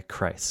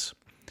Antichrists.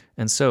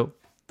 And so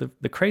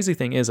the crazy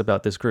thing is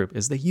about this group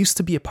is they used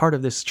to be a part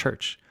of this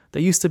church. They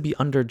used to be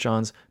under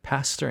John's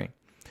pastoring.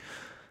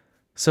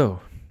 So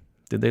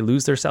did they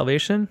lose their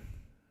salvation?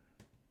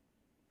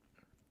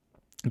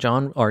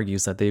 John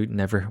argues that they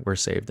never were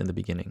saved in the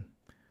beginning.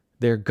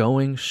 Their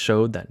going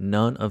showed that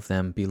none of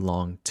them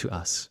belonged to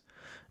us.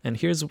 And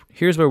here's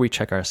where we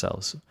check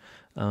ourselves.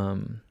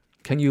 Can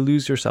you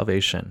lose your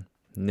salvation?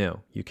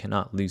 No, you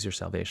cannot lose your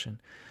salvation.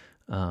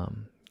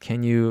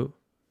 Can you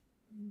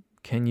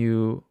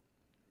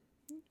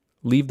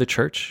leave the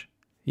church?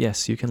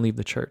 Yes, you can leave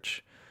the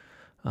church.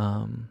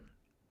 And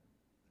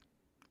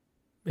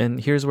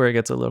here's where it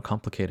gets a little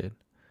complicated.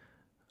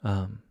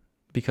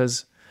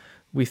 Because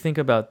we think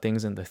about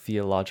things in the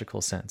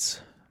theological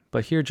sense,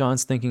 but here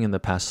John's thinking in the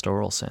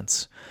pastoral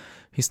sense.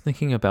 He's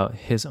thinking about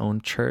his own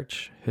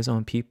church, his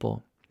own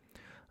people,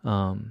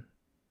 and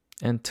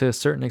to a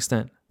certain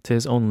extent, to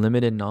his own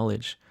limited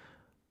knowledge.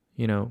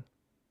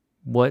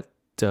 What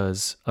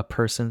does a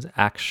person's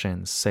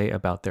actions say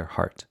about their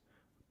heart,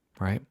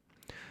 right?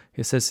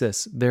 It says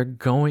this, their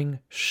going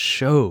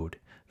showed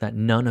that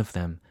none of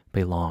them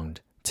belonged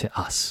to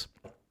us.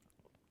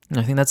 And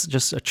I think that's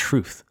just a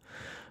truth,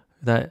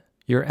 that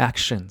your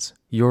actions,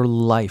 your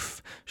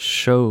life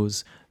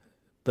shows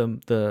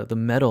the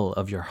metal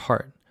of your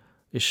heart.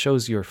 It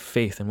shows your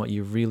faith and what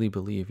you really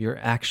believe. Your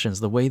actions,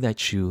 the way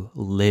that you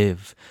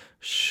live,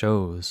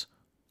 shows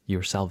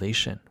your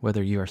salvation,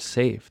 whether you are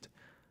saved.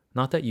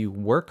 Not that you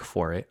work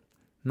for it,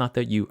 not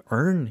that you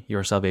earn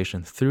your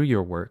salvation through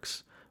your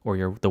works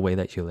or the way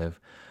that you live,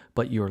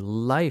 but your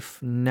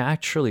life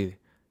naturally,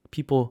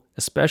 people,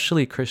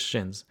 especially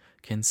Christians,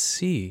 can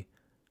see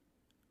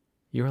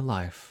your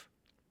life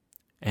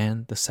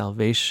and the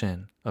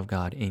salvation of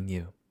God in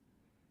you.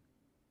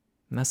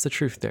 And that's the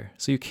truth there.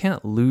 So you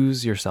can't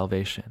lose your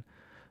salvation,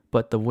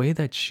 but the way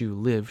that you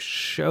live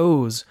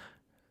shows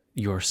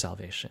your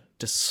salvation,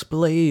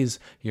 displays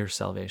your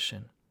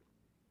salvation,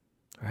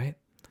 right?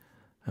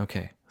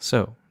 Okay,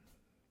 so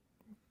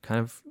kind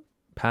of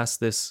past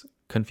this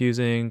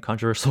confusing,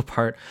 controversial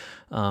part,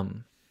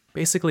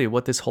 basically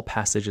what this whole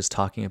passage is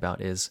talking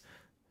about is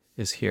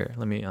here.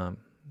 Let me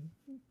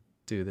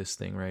do this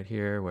thing right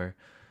here where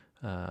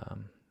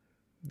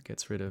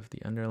gets rid of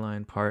the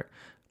underlined part.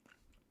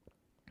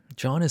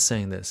 John is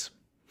saying this.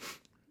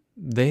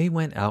 They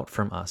went out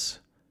from us,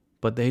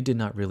 but they did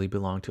not really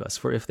belong to us.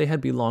 For if they had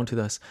belonged to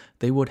us,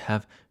 they would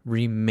have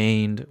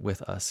remained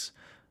with us.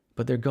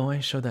 But their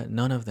going showed that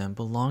none of them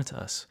belonged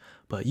to us.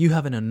 But you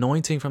have an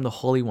anointing from the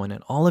Holy One,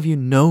 and all of you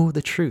know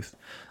the truth.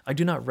 I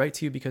do not write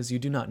to you because you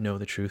do not know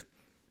the truth,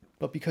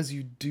 but because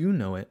you do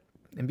know it,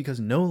 and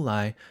because no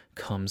lie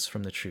comes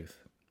from the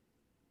truth.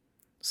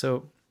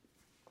 So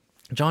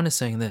John is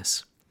saying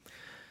this.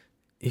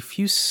 If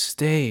you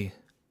stay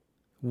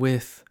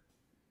with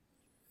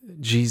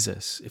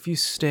Jesus, if you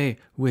stay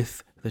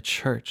with the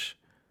church,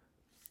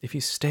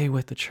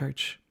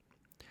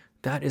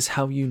 that is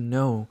how you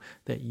know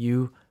that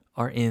you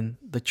are in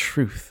the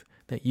truth,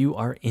 that you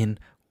are in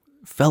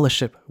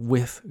fellowship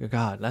with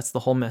God. That's the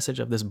whole message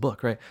of this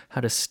book, right?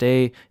 How to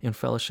stay in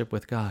fellowship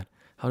with God,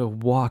 how to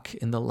walk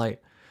in the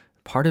light.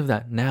 Part of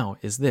that now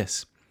is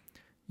this.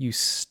 You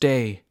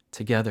stay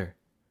together.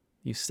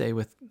 You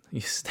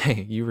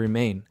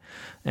remain.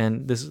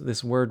 And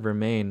this word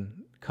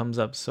remain comes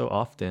up so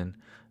often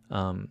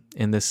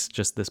in this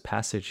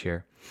passage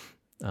here.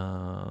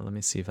 Let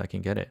me see if I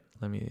can get it.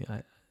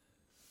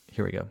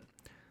 Here we go.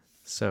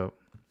 So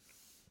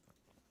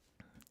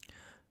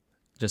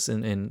just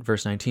in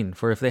verse 19,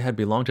 for if they had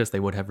belonged to us, they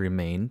would have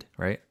remained,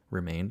 right?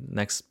 Remained.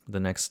 The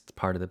next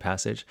part of the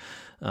passage.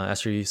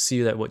 After you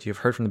see that what you've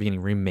heard from the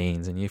beginning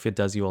remains, and if it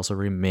does, you also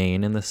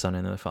remain in the Son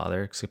and in the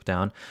Father. Skip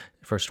down,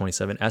 verse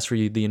 27. As for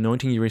you, the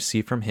anointing you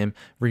receive from him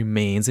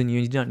remains, and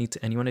you do not need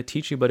anyone to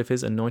teach you, but if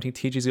his anointing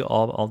teaches you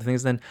all the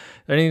things, then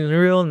anything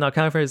real, not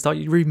counted for his thought,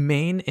 you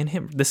remain in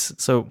him.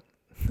 So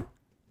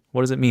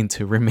what does it mean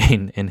to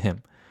remain in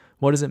him?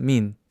 What does it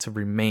mean to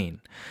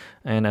remain?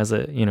 And as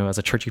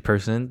a churchy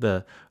person,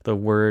 the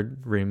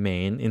word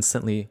remain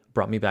instantly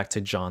brought me back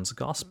to John's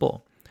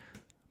gospel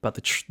about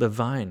the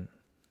vine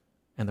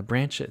and the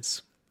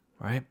branches,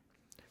 right?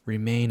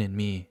 Remain in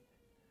me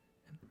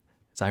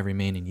as I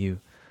remain in you.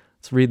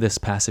 Let's read this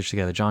passage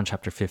together. John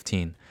chapter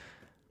 15.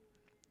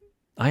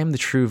 I am the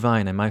true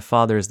vine, and my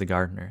Father is the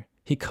gardener.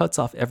 He cuts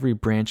off every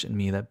branch in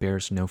me that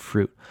bears no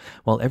fruit,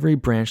 while every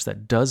branch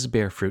that does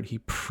bear fruit, he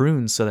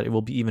prunes so that it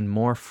will be even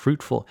more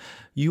fruitful.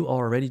 You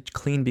are already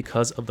clean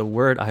because of the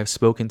word I have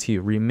spoken to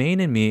you. Remain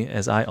in me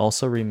as I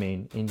also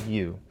remain in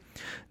you.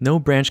 No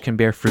branch can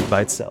bear fruit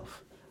by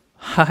itself.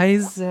 Hi,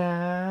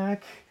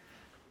 Zach.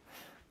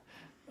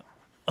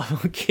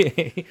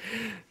 Okay.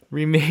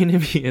 Remain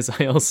in me as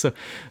I also.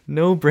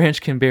 No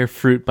branch can bear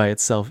fruit by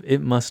itself.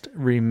 It must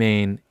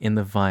remain in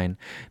the vine.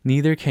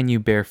 Neither can you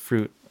bear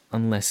fruit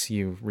unless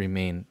you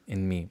remain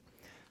in me.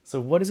 So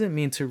what does it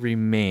mean to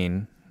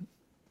remain?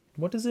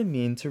 What does it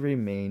mean to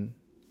remain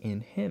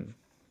in him?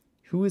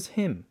 Who is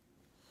him?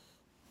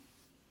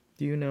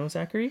 Do you know,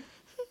 Zachary?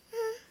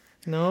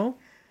 No?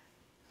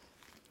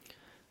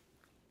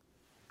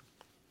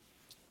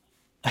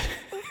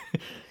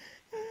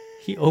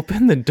 He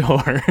opened the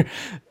door.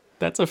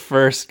 That's a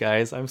first,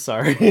 guys. I'm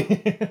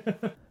sorry.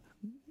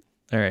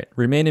 All right.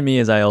 Remain in me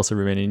as I also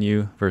remain in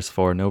you. Verse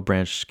 4, no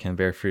branch can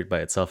bear fruit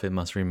by itself. It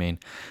must remain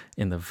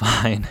in the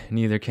vine.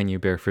 Neither can you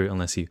bear fruit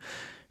unless you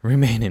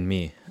remain in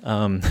me.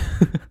 I'm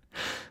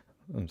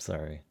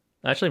sorry.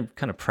 Actually, I'm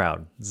kind of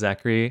proud.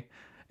 Zachary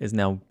is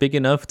now big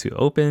enough to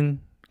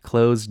open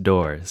closed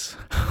doors.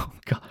 Oh,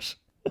 gosh.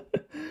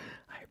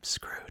 I'm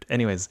screwed.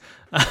 Anyways.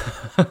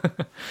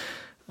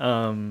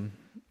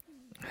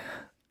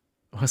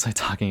 What was I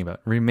talking about?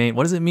 Remain.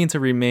 What does it mean to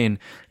remain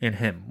in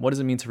him? What does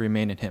it mean to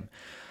remain in him?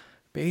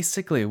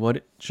 Basically,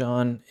 what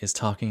John is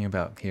talking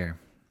about here,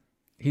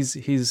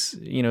 he's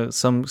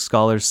some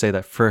scholars say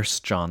that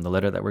First John, the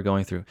letter that we're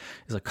going through,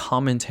 is a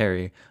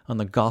commentary on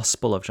the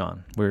Gospel of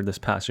John, where this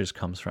passage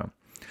comes from.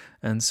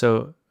 And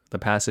so the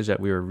passage that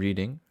we were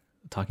reading,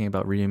 talking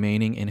about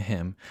remaining in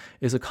him,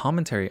 is a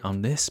commentary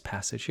on this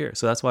passage here.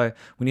 So that's why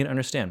we need to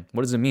understand,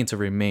 what does it mean to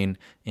remain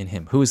in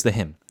him? Who is the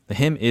him? The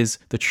him is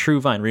the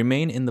true vine.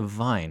 Remain in the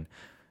vine.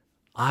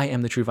 I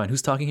am the true vine.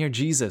 Who's talking here?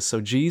 Jesus.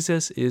 So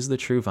Jesus is the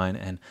true vine,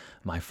 and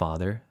my the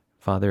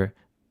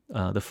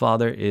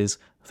Father is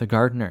the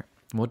gardener.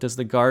 What does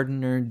the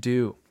gardener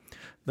do?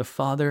 The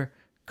Father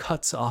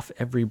cuts off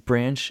every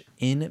branch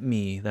in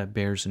me that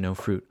bears no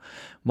fruit,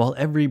 while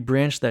every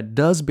branch that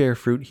does bear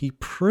fruit, he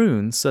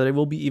prunes so that it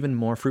will be even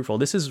more fruitful.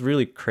 This is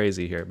really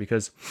crazy here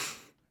because,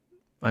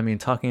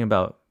 talking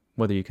about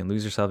whether you can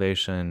lose your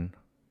salvation,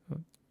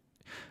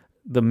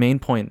 the main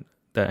point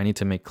that I need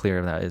to make clear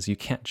of that is you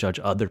can't judge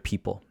other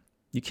people.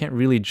 You can't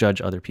really judge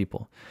other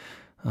people.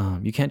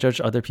 You can't judge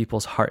other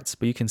people's hearts,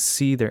 but you can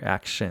see their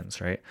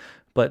actions, right?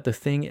 But the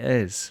thing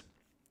is,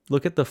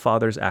 look at the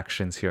Father's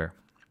actions here.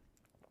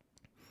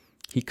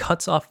 He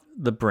cuts off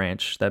the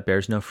branch that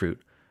bears no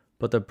fruit,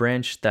 but the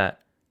branch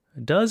that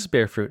does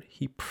bear fruit,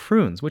 he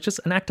prunes, which is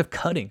an act of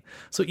cutting.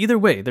 So either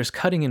way, there's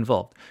cutting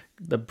involved.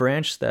 The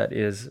branch that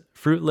is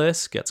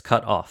fruitless gets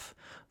cut off.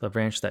 The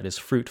branch that is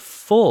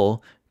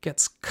fruitful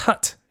gets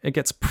cut. It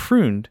gets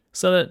pruned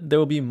so that there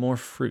will be more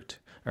fruit.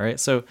 All right.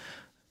 So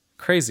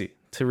crazy.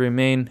 To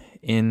remain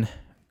in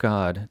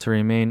God, to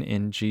remain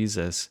in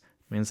Jesus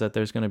means that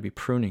there's going to be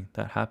pruning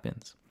that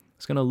happens.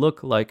 It's going to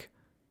look like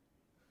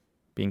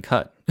being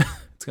cut.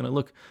 It's going to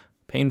look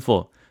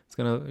painful. It's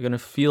going to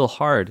feel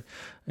hard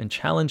and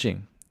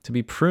challenging to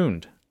be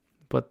pruned.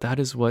 But that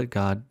is what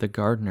God, the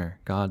gardener,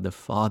 God the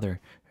Father,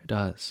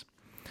 does.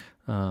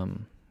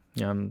 I'm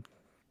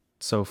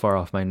so far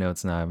off my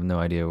notes now, I have no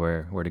idea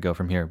where to go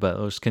from here. But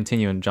let's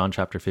continue in John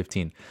chapter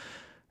 15. It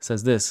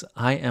says this,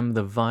 I am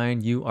the vine,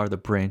 you are the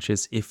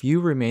branches. If you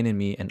remain in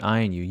me and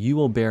I in you, you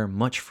will bear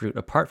much fruit.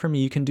 Apart from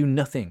me, you can do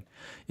nothing.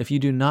 If you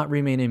do not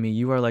remain in me,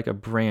 you are like a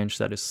branch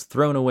that is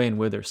thrown away and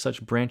withers.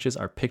 Such branches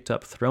are picked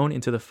up, thrown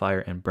into the fire,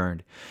 and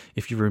burned.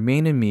 If you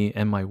remain in me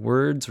and my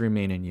words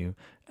remain in you,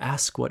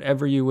 ask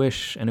whatever you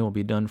wish and it will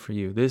be done for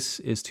you. This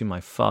is to my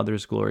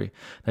Father's glory,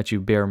 that you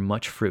bear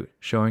much fruit,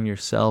 showing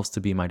yourselves to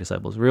be my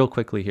disciples. Real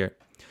quickly here.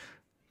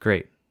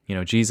 Great.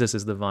 Jesus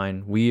is the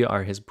vine. We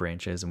are his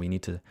branches and we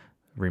need to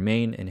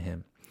remain in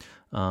him.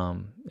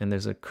 And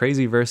there's a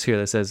crazy verse here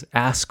that says,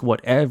 ask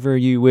whatever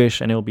you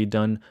wish and it will be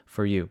done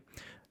for you.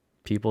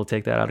 People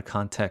take that out of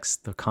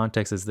context. The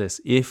context is this: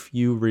 if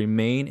you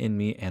remain in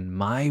me and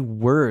my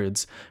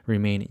words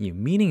remain in you,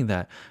 meaning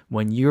that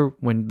when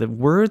the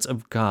words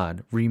of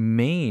God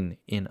remain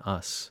in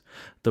us,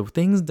 the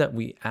things that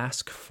we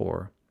ask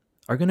for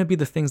are going to be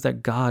the things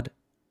that God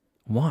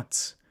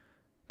wants.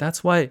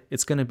 That's why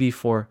it's going to be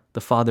for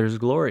the Father's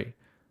glory.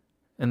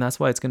 And that's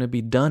why it's going to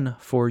be done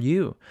for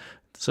you.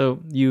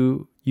 So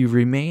you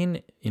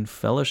remain in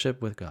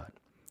fellowship with God,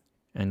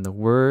 and the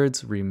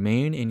words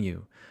remain in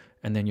you.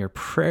 And then your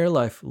prayer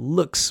life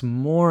looks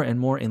more and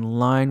more in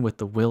line with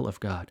the will of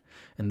God.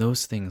 And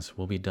those things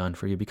will be done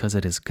for you because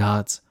it is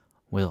God's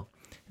will.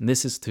 And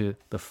this is to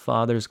the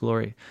Father's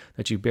glory,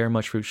 that you bear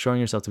much fruit,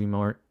 showing yourself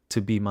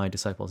to be my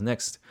disciples.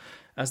 Next,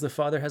 as the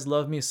Father has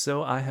loved me,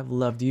 so I have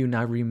loved you.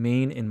 Now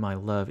remain in my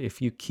love.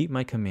 If you keep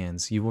my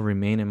commands, you will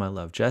remain in my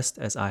love, just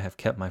as I have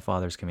kept my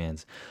Father's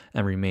commands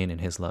and remain in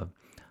his love.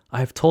 I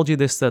have told you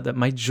this that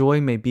my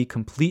joy may be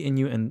complete in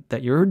you and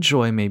that your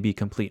joy may be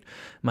complete.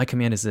 My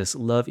command is this: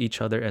 love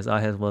each other as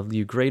I have loved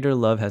you. Greater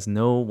love has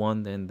no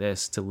one than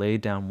this, to lay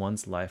down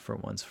one's life for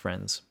one's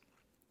friends.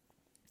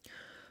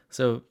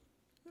 So,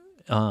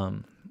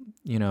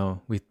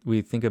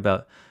 we think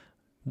about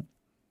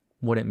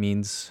what it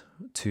means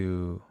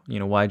to,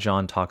 why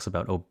John talks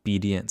about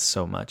obedience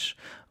so much,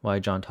 why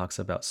John talks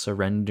about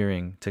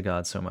surrendering to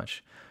God so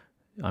much.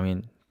 I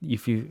mean,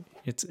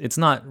 it's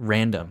not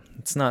random.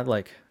 It's not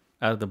like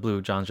out of the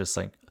blue, John's just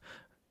like,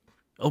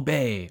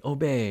 obey,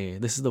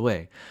 this is the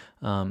way.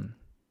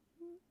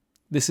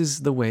 This is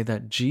the way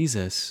that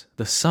Jesus,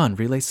 the Son,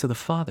 relates to the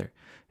Father.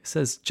 It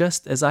says,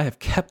 just as I have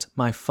kept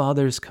my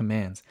Father's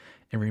commands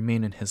and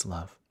remain in his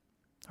love.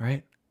 All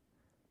right?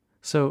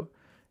 So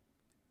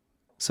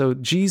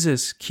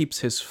Jesus keeps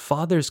his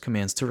Father's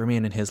commands to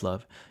remain in his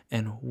love.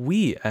 And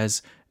we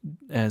as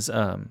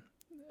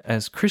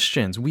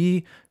Christians,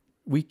 we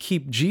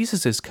keep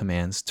Jesus's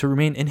commands to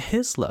remain in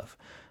his love.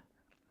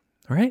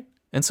 All right?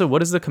 And so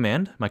what is the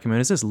command? My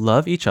command is this: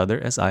 love each other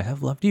as I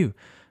have loved you.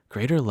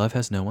 Greater love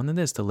has no one than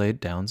this, to lay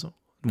down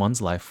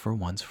one's life for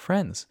one's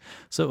friends.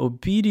 So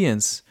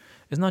obedience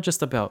is not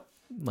just about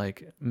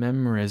like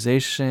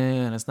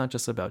memorization. It's not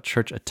just about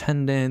church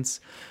attendance.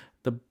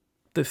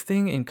 The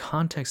thing in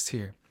context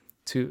here,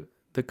 to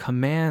the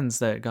commands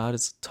that God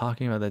is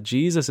talking about, that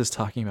Jesus is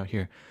talking about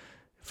here,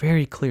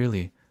 very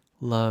clearly,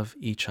 love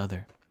each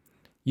other.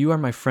 You are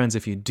my friends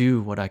if you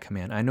do what I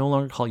command. I no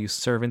longer call you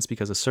servants,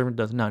 because a servant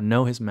does not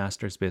know his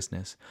master's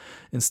business.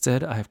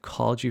 Instead, I have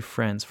called you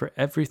friends, for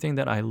everything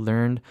that I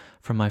learned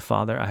from my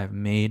Father I have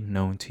made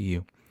known to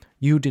you.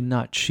 You did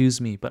not choose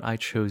me, but I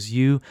chose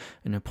you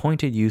and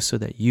appointed you so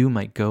that you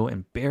might go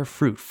and bear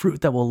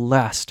fruit that will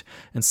last,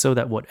 and so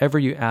that whatever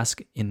you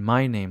ask in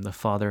my name, the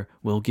Father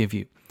will give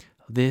you.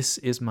 This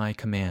is my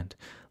command: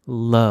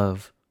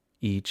 love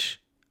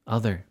each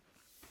other.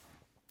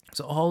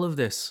 So all of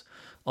this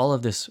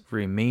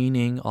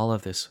remaining, all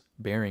of this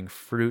bearing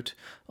fruit,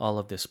 all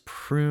of this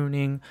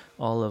pruning,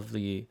 all of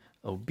the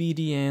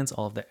obedience,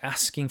 all of the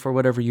asking for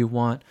whatever you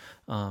want,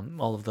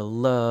 all of the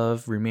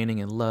love, remaining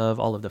in love,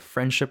 all of the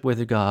friendship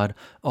with God,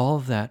 all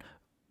of that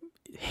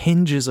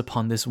hinges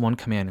upon this one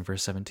command in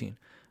verse 17.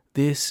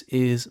 This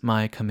is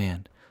my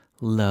command: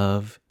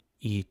 love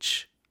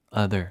each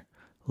other.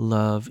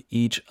 Love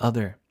each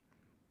other.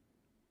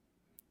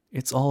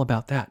 It's all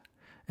about that.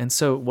 And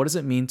so what does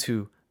it mean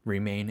to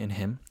remain in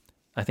him?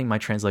 I think my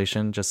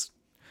translation, just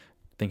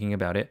thinking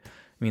about it,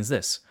 means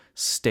this: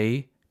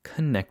 stay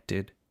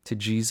connected to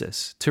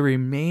Jesus, to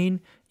remain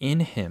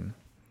in him,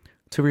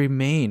 to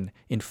remain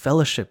in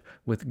fellowship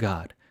with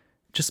God.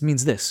 It just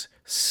means this: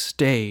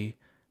 stay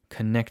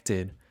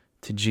connected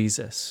to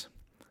Jesus.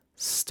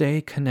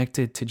 Stay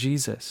connected to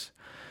Jesus.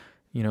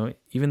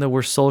 Even though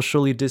we're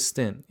socially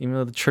distant, even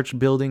though the church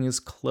building is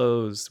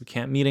closed, we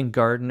can't meet in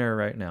Gardner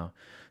right now,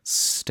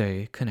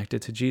 stay connected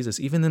to Jesus.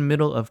 Even in the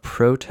middle of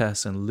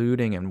protests and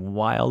looting and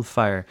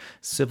wildfire,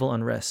 civil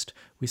unrest,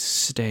 we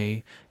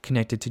stay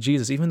connected to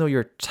Jesus. Even though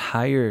you're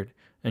tired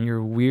and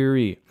you're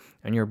weary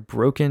and you're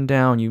broken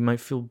down, you might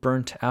feel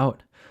burnt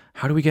out.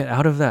 How do we get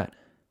out of that?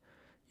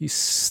 You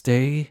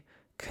stay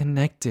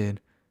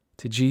connected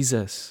to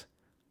Jesus.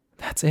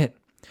 That's it.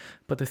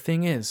 But the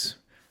thing is,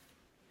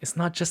 it's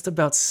not just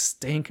about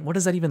staying. What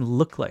does that even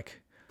look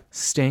like?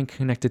 Staying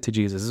connected to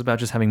Jesus is about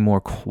just having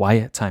more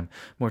quiet time,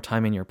 more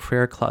time in your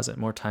prayer closet,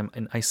 more time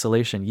in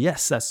isolation.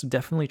 Yes, that's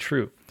definitely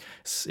true.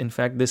 In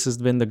fact, this has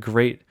been the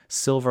great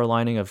silver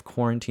lining of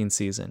quarantine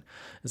season,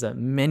 is that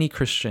many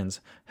Christians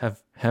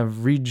have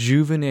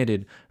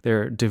rejuvenated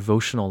their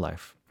devotional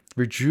life,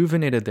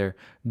 rejuvenated their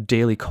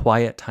daily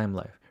quiet time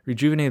life,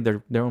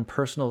 rejuvenated their own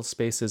personal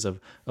spaces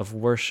of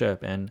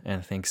worship and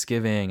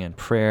thanksgiving and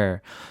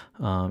prayer,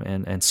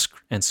 and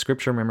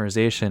scripture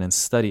memorization and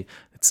study.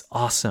 It's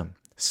awesome.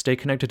 Stay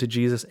connected to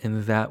Jesus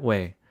in that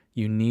way.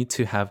 You need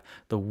to have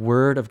the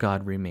Word of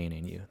God remain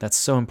in you. That's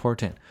so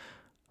important.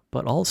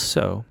 But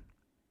also,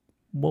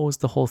 what was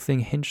the whole thing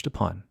hinged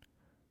upon?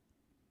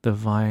 The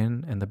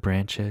vine and the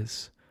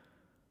branches,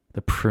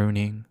 the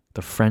pruning,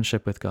 the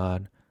friendship with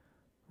God,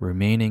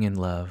 remaining in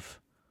love.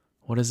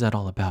 What is that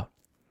all about?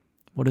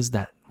 What is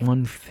that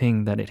one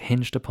thing that it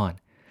hinged upon?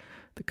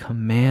 The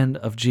command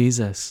of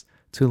Jesus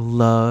to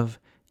love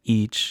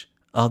each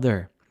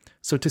other.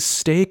 So to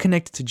stay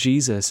connected to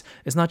Jesus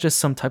is not just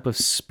some type of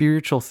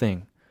spiritual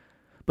thing,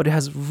 but it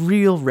has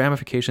real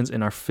ramifications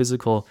in our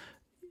physical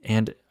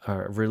and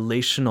our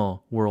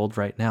relational world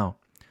right now.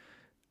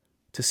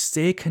 To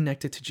stay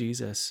connected to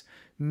Jesus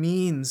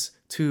means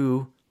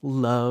to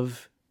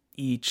love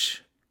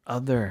each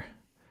other.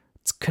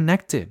 It's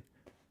connected.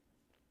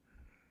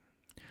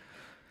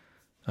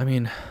 I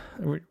mean,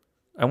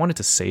 I wanted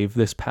to save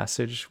this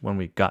passage when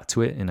we got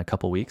to it in a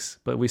couple weeks,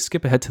 but we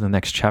skip ahead to the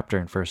next chapter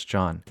in 1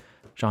 John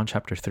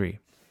chapter 3.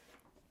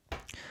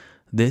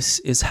 This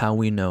is how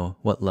we know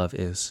what love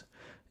is.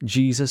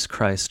 Jesus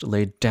Christ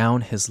laid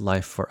down his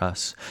life for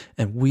us,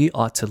 and we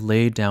ought to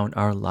lay down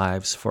our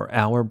lives for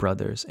our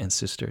brothers and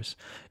sisters.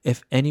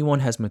 If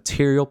anyone has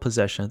material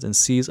possessions and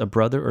sees a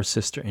brother or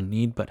sister in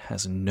need but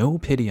has no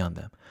pity on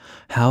them,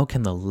 how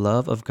can the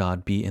love of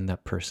God be in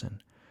that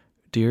person?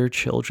 Dear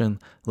children,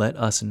 let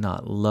us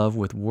not love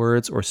with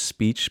words or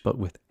speech, but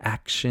with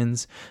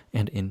actions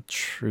and in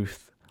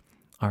truth.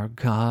 Our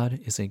God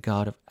is a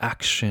God of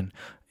action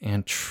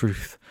and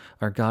truth.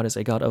 Our God is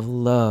a God of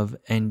love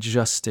and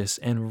justice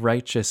and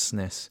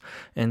righteousness.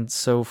 And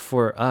so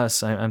for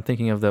us, I'm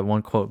thinking of that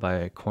one quote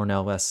by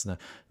Cornel West,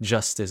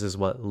 justice is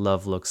what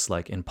love looks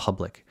like in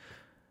public.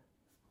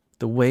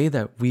 The way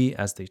that we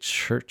as the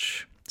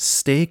church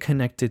stay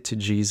connected to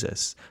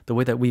Jesus, the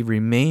way that we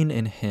remain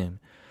in him,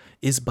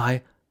 is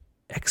by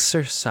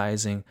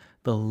exercising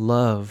the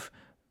love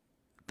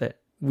that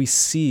we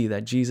see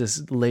that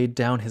Jesus laid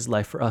down his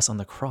life for us on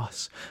the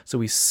cross. So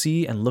we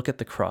see and look at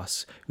the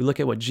cross. We look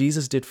at what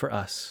Jesus did for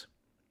us.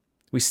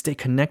 We stay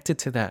connected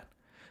to that.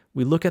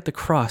 We look at the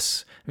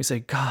cross. We say,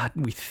 God,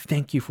 we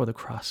thank you for the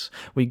cross.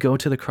 We go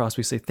to the cross.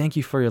 We say, thank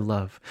you for your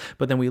love.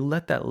 But then we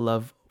let that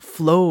love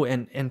flow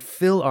and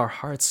fill our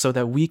hearts so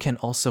that we can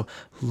also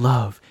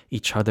love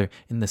each other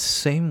in the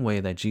same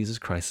way that Jesus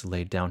Christ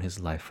laid down his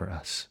life for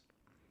us.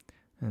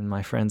 And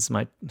my friends,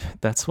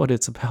 that's what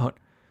it's about.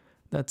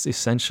 That's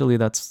essentially,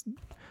 that's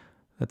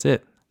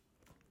it.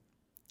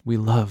 We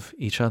love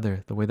each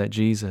other the way that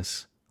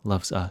Jesus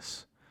loves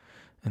us.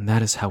 And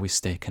that is how we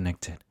stay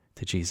connected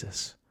to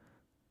Jesus.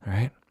 All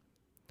right?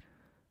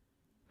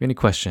 If you have any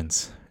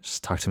questions,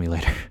 just talk to me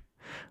later.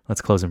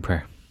 Let's close in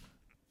prayer.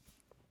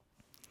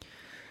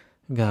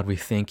 God, we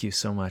thank you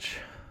so much.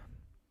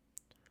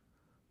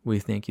 We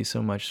thank you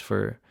so much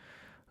for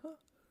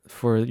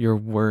your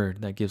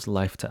word that gives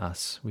life to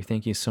us. We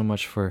thank you so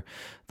much for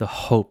the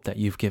hope that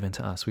you've given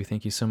to us. We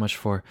thank you so much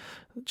for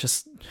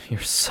just your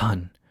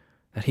son,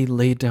 that he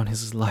laid down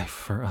his life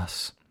for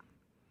us.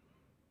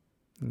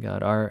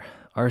 God,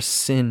 our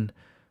sin,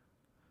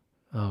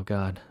 oh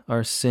God,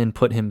 our sin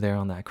put him there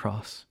on that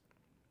cross.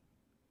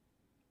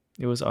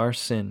 It was our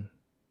sin.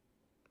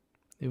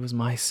 It was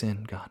my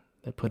sin, God,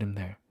 that put him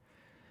there.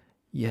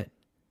 Yet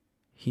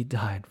he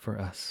died for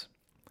us.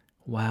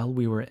 While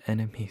we were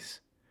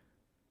enemies,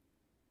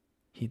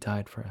 he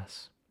died for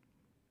us.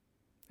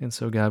 And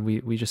so, God,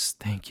 we just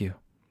thank you.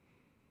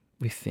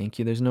 We thank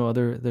you. There's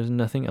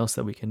nothing else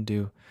that we can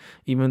do.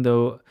 Even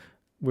though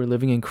we're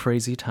living in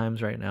crazy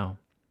times right now,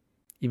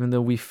 even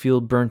though we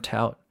feel burnt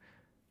out,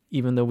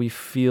 even though we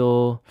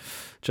feel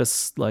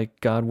just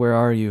like, God, where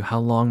are you? How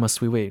long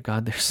must we wait?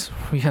 God,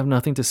 we have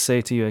nothing to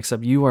say to you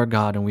except you are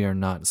God and we are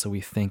not. So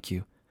we thank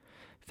you.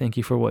 Thank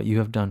you for what you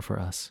have done for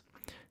us.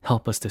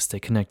 Help us to stay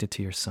connected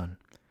to your son.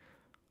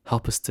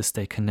 Help us to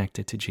stay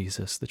connected to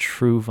Jesus, the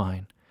true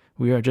vine.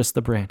 We are just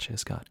the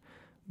branches, God.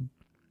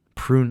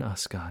 Prune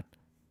us, God.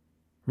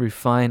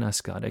 Refine us,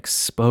 God.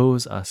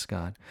 Expose us,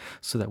 God,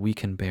 so that we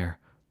can bear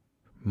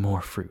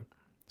more fruit,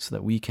 so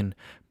that we can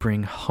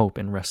bring hope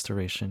and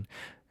restoration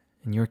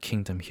in your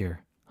kingdom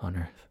here on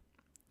earth.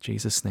 In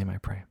Jesus' name I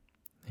pray.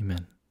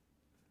 Amen.